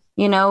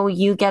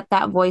 you get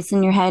that voice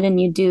in your head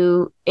and you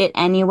do it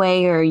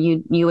anyway, or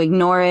you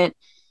ignore it.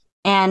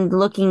 And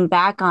looking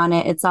back on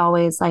it, it's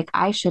always like,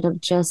 I should have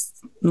just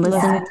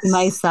listened to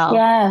myself.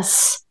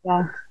 Yes.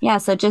 Yeah.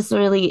 So just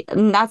really,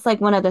 and that's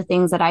like one of the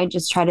things that I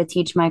just try to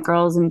teach my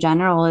girls in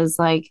general is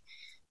like,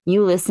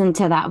 you listen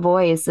to that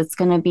voice. It's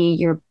going to be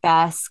your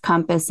best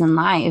compass in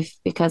life,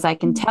 because I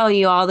can tell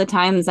you all the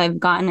times I've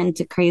gotten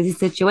into crazy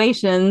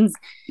situations.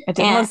 I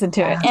didn't listen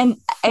to it. And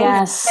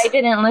I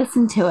didn't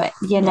listen to it,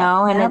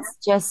 and it's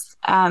just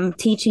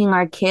teaching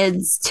our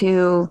kids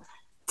to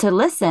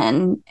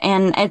listen.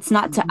 And it's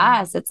not to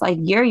us. It's like,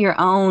 you're your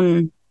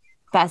own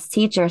best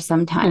teacher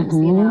sometimes,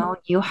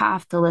 you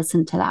have to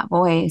listen to that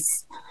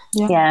voice.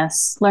 Yeah.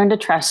 Yes. Learn to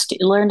trust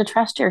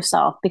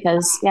yourself,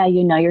 because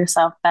you know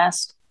yourself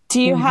best. Do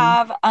you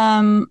have,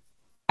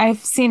 I've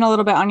seen a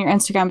little bit on your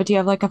Instagram, but do you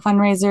have like a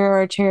fundraiser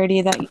or a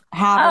charity that you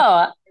have?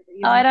 Oh,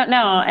 I don't know.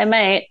 I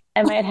might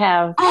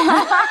have.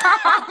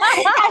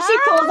 She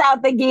pulls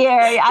out the gear.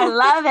 I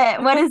love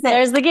it. What is it?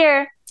 There's the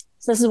gear.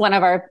 So this is one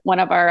of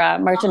our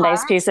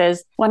merchandise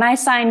pieces. When I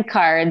sign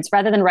cards,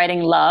 rather than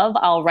writing love,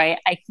 I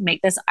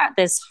make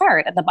this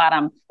heart at the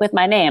bottom with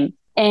my name.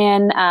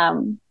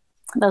 And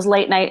those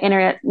late night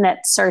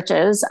internet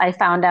searches, I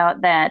found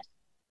out that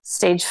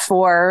stage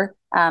 4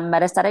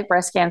 metastatic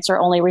breast cancer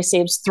only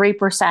receives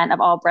 3%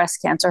 of all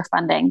breast cancer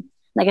funding.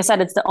 Like I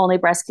said, it's the only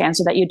breast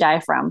cancer that you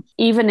die from.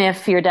 Even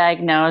if you're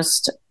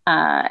diagnosed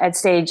at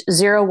stage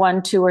 0,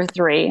 1, 2, or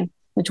 3,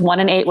 which 1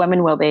 in 8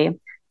 women will be,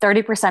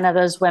 30% of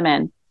those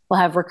women will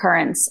have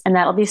recurrence, and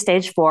that'll be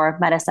stage 4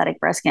 metastatic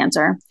breast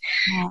cancer.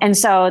 Yeah. And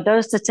so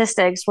those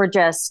statistics were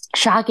just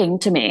shocking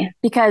to me,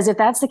 because if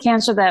that's the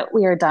cancer that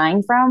we are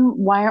dying from,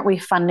 why aren't we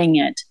funding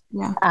it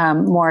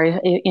more?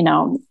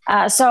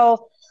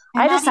 So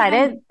I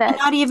decided that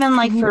not even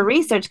like for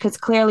research, because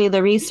clearly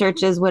the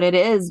research is what it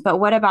is, but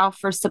what about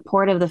for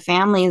support of the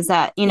families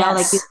that,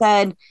 like you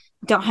said,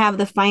 don't have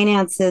the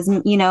finances,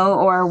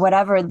 or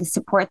whatever, the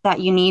support that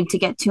you need to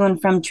get to and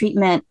from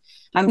treatment.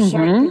 I'm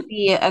sure it could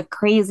be a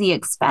crazy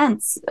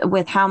expense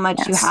with how much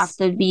you have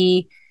to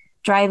be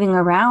driving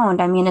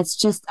around. I mean, it's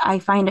just, I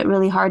find it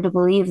really hard to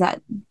believe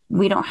that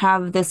we don't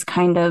have this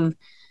kind of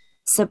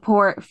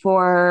support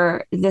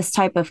for this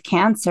type of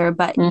cancer,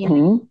 but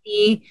you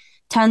see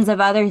tons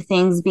of other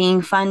things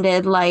being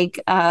funded, like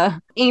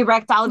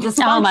erectile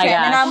dysfunction.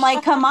 And I'm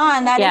like, come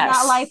on, that is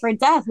not life or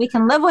death. We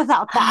can live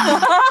without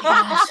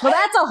that. Well,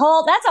 that's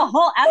a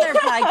whole other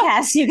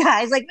podcast, you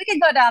guys. Like, we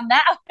could go down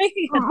that.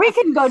 We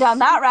can go down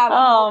that rabbit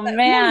hole. Oh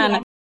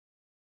man.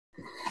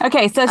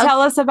 Okay, so tell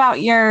us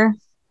about your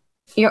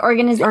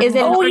organization. Is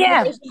it? Oh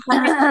yeah.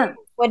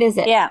 What is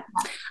it? Yeah.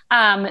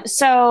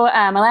 So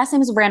my last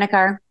name is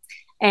Vranecar,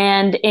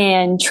 and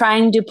in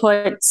trying to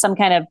put some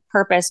kind of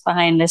purpose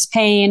behind this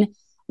pain,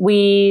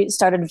 we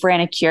started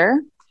Vranacure.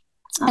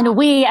 And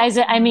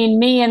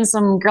me and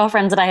some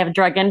girlfriends that I have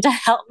drug in to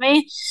help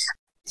me.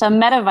 So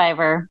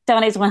Mediviver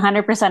donates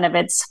 100% of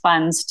its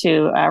funds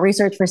to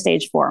research for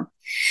stage 4.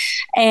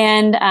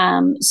 And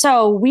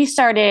so we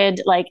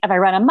started, like, if I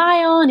run a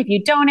mile and if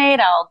you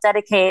donate, I'll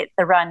dedicate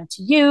the run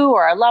to you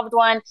or a loved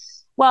one.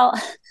 Well,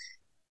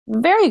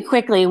 very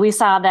quickly, we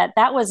saw that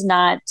was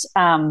not,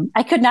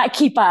 I could not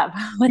keep up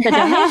with the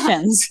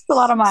donations. It's a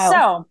lot of miles.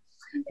 So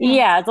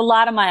yeah, it's a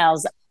lot of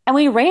miles. And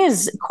we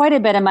raised quite a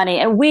bit of money.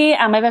 And we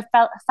I have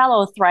a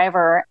fellow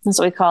thriver. That's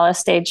what we call a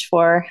stage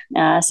 4.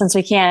 Since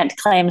we can't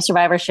claim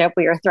survivorship,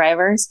 we are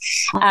thrivers.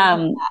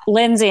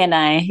 Lindsay and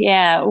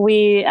I,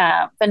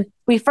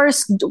 we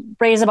first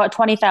raised about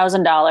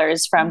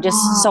 $20,000 from just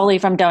solely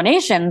from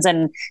donations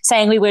and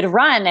saying we would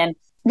run. And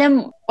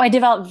then I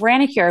developed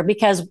Vranacure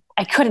because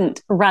I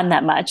couldn't run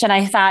that much. And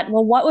I thought,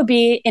 well, what would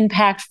be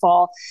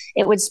impactful?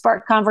 It would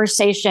spark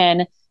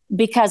conversation,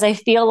 because I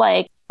feel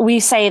like we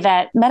say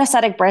that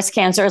metastatic breast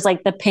cancer is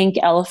like the pink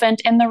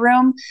elephant in the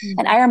room. Mm-hmm.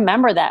 And I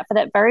remember that for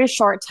that very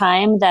short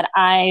time that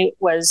I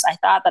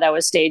thought that I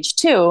was stage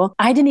 2,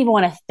 I didn't even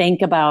want to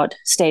think about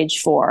stage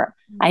 4.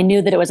 Mm-hmm. I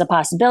knew that it was a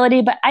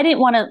possibility, but I didn't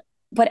want to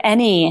put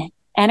any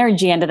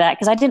energy into that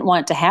because I didn't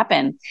want it to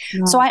happen.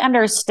 Mm-hmm. So I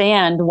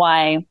understand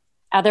why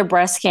other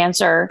breast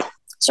cancer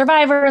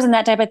survivors and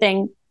that type of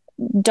thing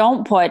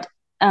don't put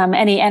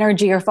any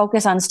energy or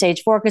focus on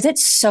stage 4, because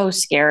it's so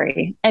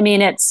scary. I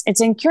mean, it's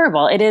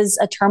incurable. It is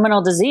a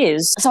terminal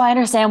disease. So I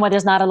understand why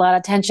there's not a lot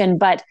of attention,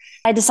 but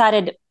I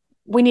decided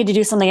we need to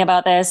do something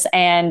about this.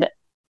 And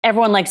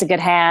everyone likes a good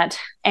hat.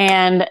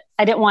 And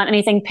I didn't want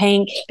anything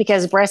pink,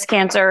 because breast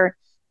cancer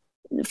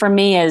for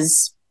me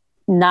is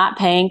not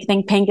pink. I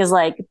think pink is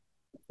like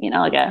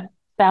a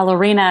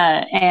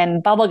ballerina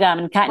and bubblegum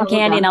and cotton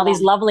candy and all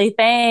these lovely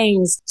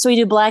things. So we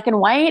do black and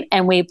white,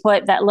 and we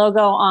put that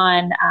logo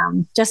on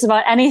just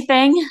about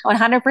anything.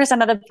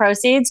 100% of the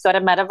proceeds go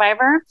to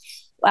Mediviver.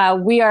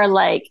 We are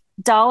like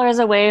dollars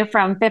away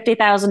from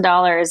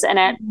 $50,000. And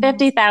at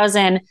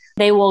 $50,000,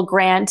 they will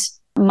grant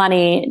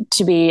money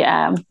to be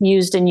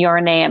used in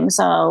your name.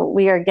 So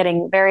we are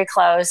getting very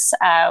close.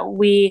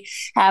 We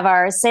have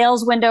our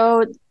sales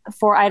window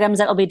for items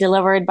that will be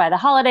delivered by the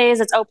holidays.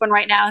 It's open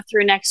right now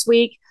through next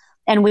week.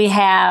 And we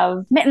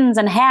have mittens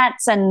and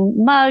hats and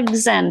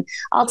mugs and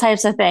all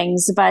types of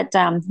things. But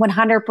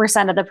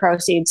 100% of the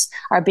proceeds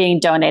are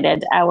being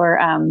donated. Our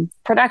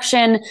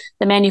production,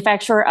 the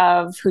manufacturer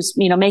of who's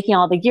making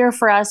all the gear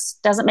for us,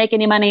 doesn't make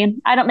any money.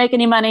 I don't make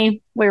any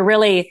money. We're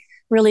really,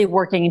 really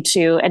working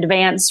to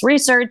advance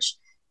research,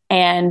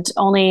 and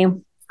only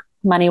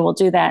money will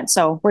do that.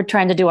 So we're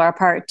trying to do our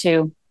part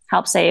to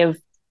help save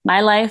my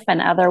life and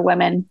other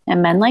women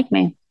and men like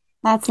me.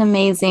 That's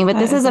amazing. But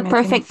this is a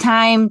perfect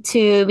time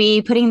to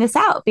be putting this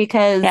out,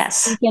 because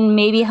you can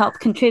maybe help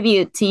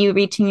contribute to you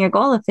reaching your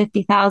goal of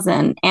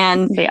 50,000.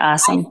 And be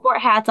awesome. I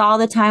sport hats all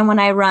the time when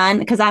I run,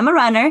 because I'm a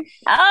runner.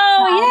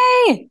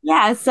 Oh, yay.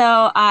 Yeah.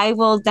 So I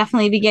will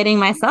definitely be getting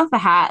myself a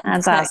hat.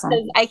 That's awesome.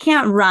 I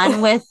can't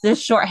run with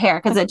this short hair,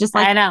 because it just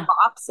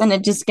pops and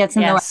it just gets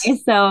in the way.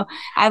 So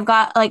I've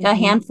got like a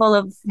handful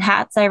of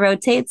hats I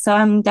rotate. So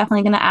I'm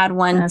definitely going to add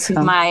one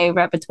to my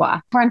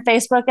repertoire. We're on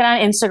Facebook and on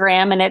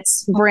Instagram, and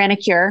it's Vranacure.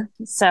 Manicure.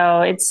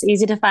 So it's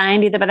easy to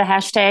find either by the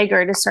hashtag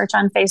or to search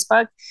on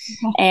Facebook.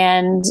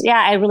 And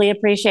yeah, I really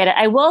appreciate it.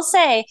 I will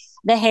say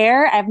the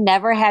hair, I've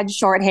never had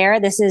short hair.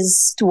 This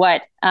is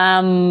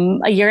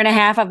a year and a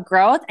half of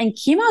growth, and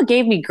chemo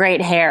gave me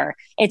great hair.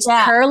 It's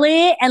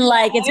curly and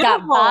like it's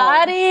got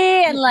body,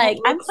 and like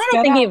I'm kind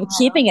of thinking of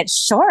keeping it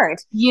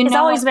short. It's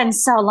always been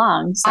so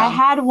long. So. I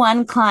had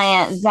one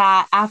client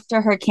that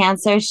after her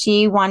cancer,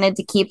 she wanted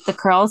to keep the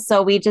curls,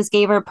 so we just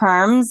gave her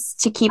perms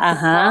to keep the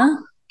curls.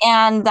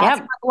 And that's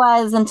what it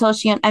was until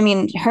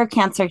her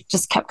cancer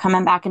just kept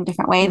coming back in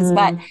different ways,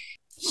 but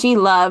she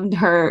loved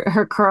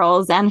her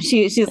curls, and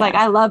she's like,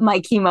 I love my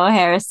chemo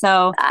hair.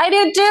 So I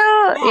did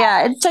too.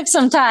 Yeah, it took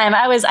some time.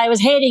 I was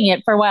hating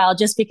it for a while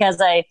just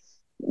because I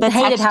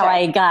hated how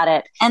I got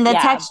it. And the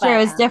texture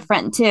is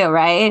different too,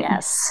 right?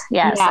 Yes,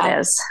 it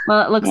is.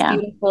 Well, it looks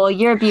beautiful.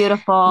 You're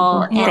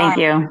beautiful. Thank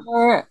you.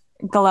 You're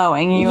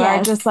glowing. You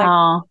are just like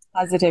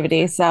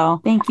positivity.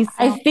 So thank you.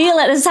 I feel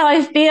it. This is how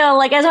I feel.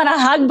 Like I just want to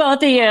hug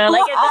both of you.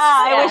 Like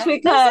I wish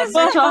we could.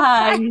 Virtual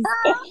hugs.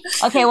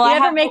 Okay. Well, if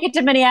you ever make it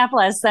to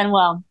Minneapolis, then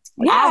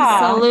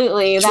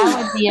absolutely.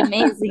 That would be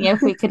amazing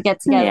if we could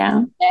get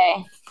together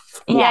today.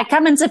 Yeah,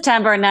 come in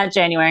September, not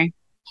January.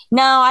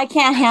 No, I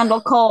can't handle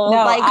cold.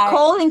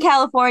 Cold in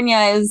California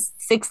is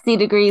 60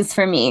 degrees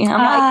for me.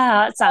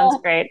 That sounds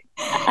great.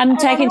 I'm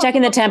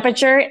checking the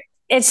temperature.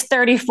 It's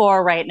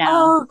 34 right now.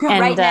 Oh, good.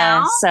 And, right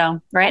now?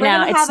 Right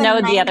now, it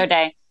snowed the other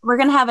day. We're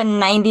going to have a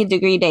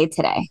 90-degree day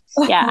today.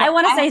 Yeah, I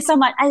want to say so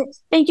much.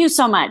 Thank you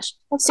so much.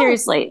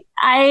 Seriously.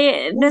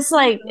 Having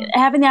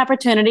the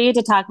opportunity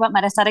to talk about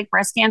metastatic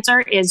breast cancer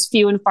is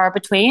few and far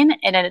between.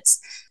 And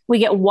we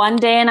get one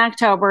day in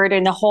October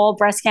during the whole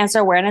Breast Cancer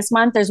Awareness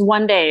Month. There's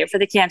one day for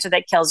the cancer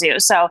that kills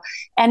you. So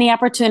any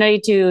opportunity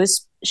to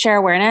share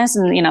awareness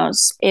and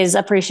is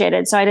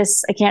appreciated. So I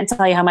can't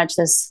tell you how much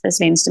this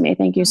means to me.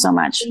 Thank you so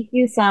much. Thank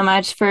you so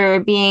much for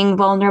being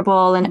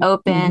vulnerable and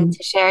open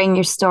to sharing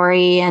your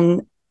story,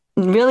 and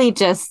really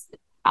just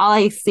all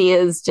I see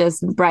is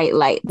just bright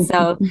light.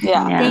 So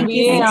thank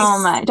you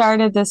so much.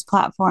 Started this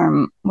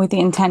platform with the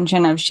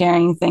intention of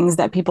sharing things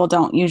that people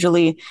don't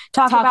usually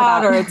talk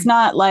about, or it's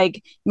not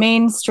like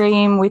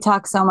mainstream. We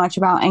talk so much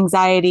about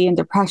anxiety and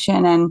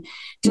depression and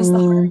just the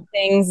hard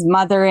things,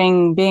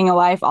 mothering, being a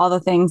wife, all the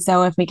things.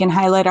 So if we can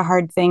highlight a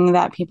hard thing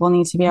that people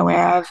need to be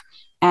aware of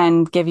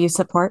and give you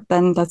support,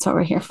 then that's what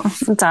we're here for.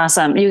 That's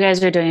awesome. You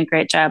guys are doing a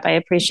great job. I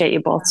appreciate you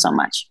both so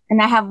much. And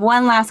I have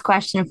one last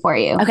question for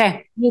you.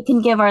 Okay. You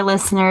can give our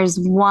listeners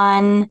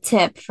one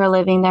tip for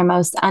living their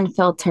most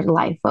unfiltered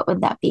life. What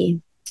would that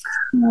be?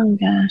 Oh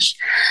gosh.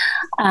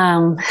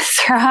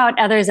 Throw out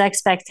others'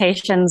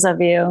 expectations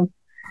of you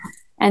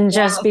and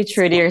just be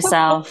true to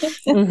yourself.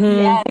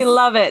 Yes. We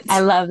love it. I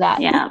love that.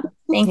 Yeah.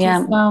 Thank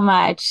you so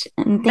much.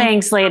 And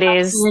thanks,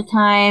 ladies. For your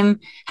time.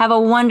 Have a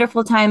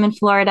wonderful time in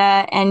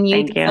Florida, and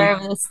you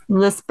deserve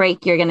this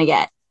break you're going to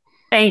get.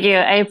 Thank you.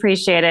 I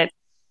appreciate it.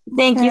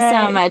 Thank you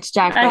so much,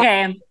 Jacqueline.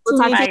 Okay. We'll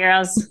talk to you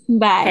girls.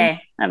 Bye.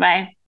 Okay.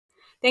 Bye-bye.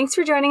 Thanks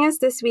for joining us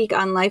this week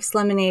on Life's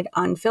Lemonade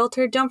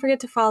Unfiltered. Don't forget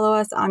to follow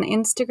us on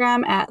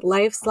Instagram at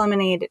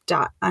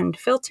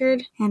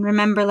lifeslemonade.unfiltered. And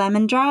remember,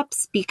 lemon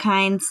drops, be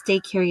kind, stay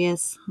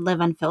curious,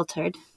 live unfiltered.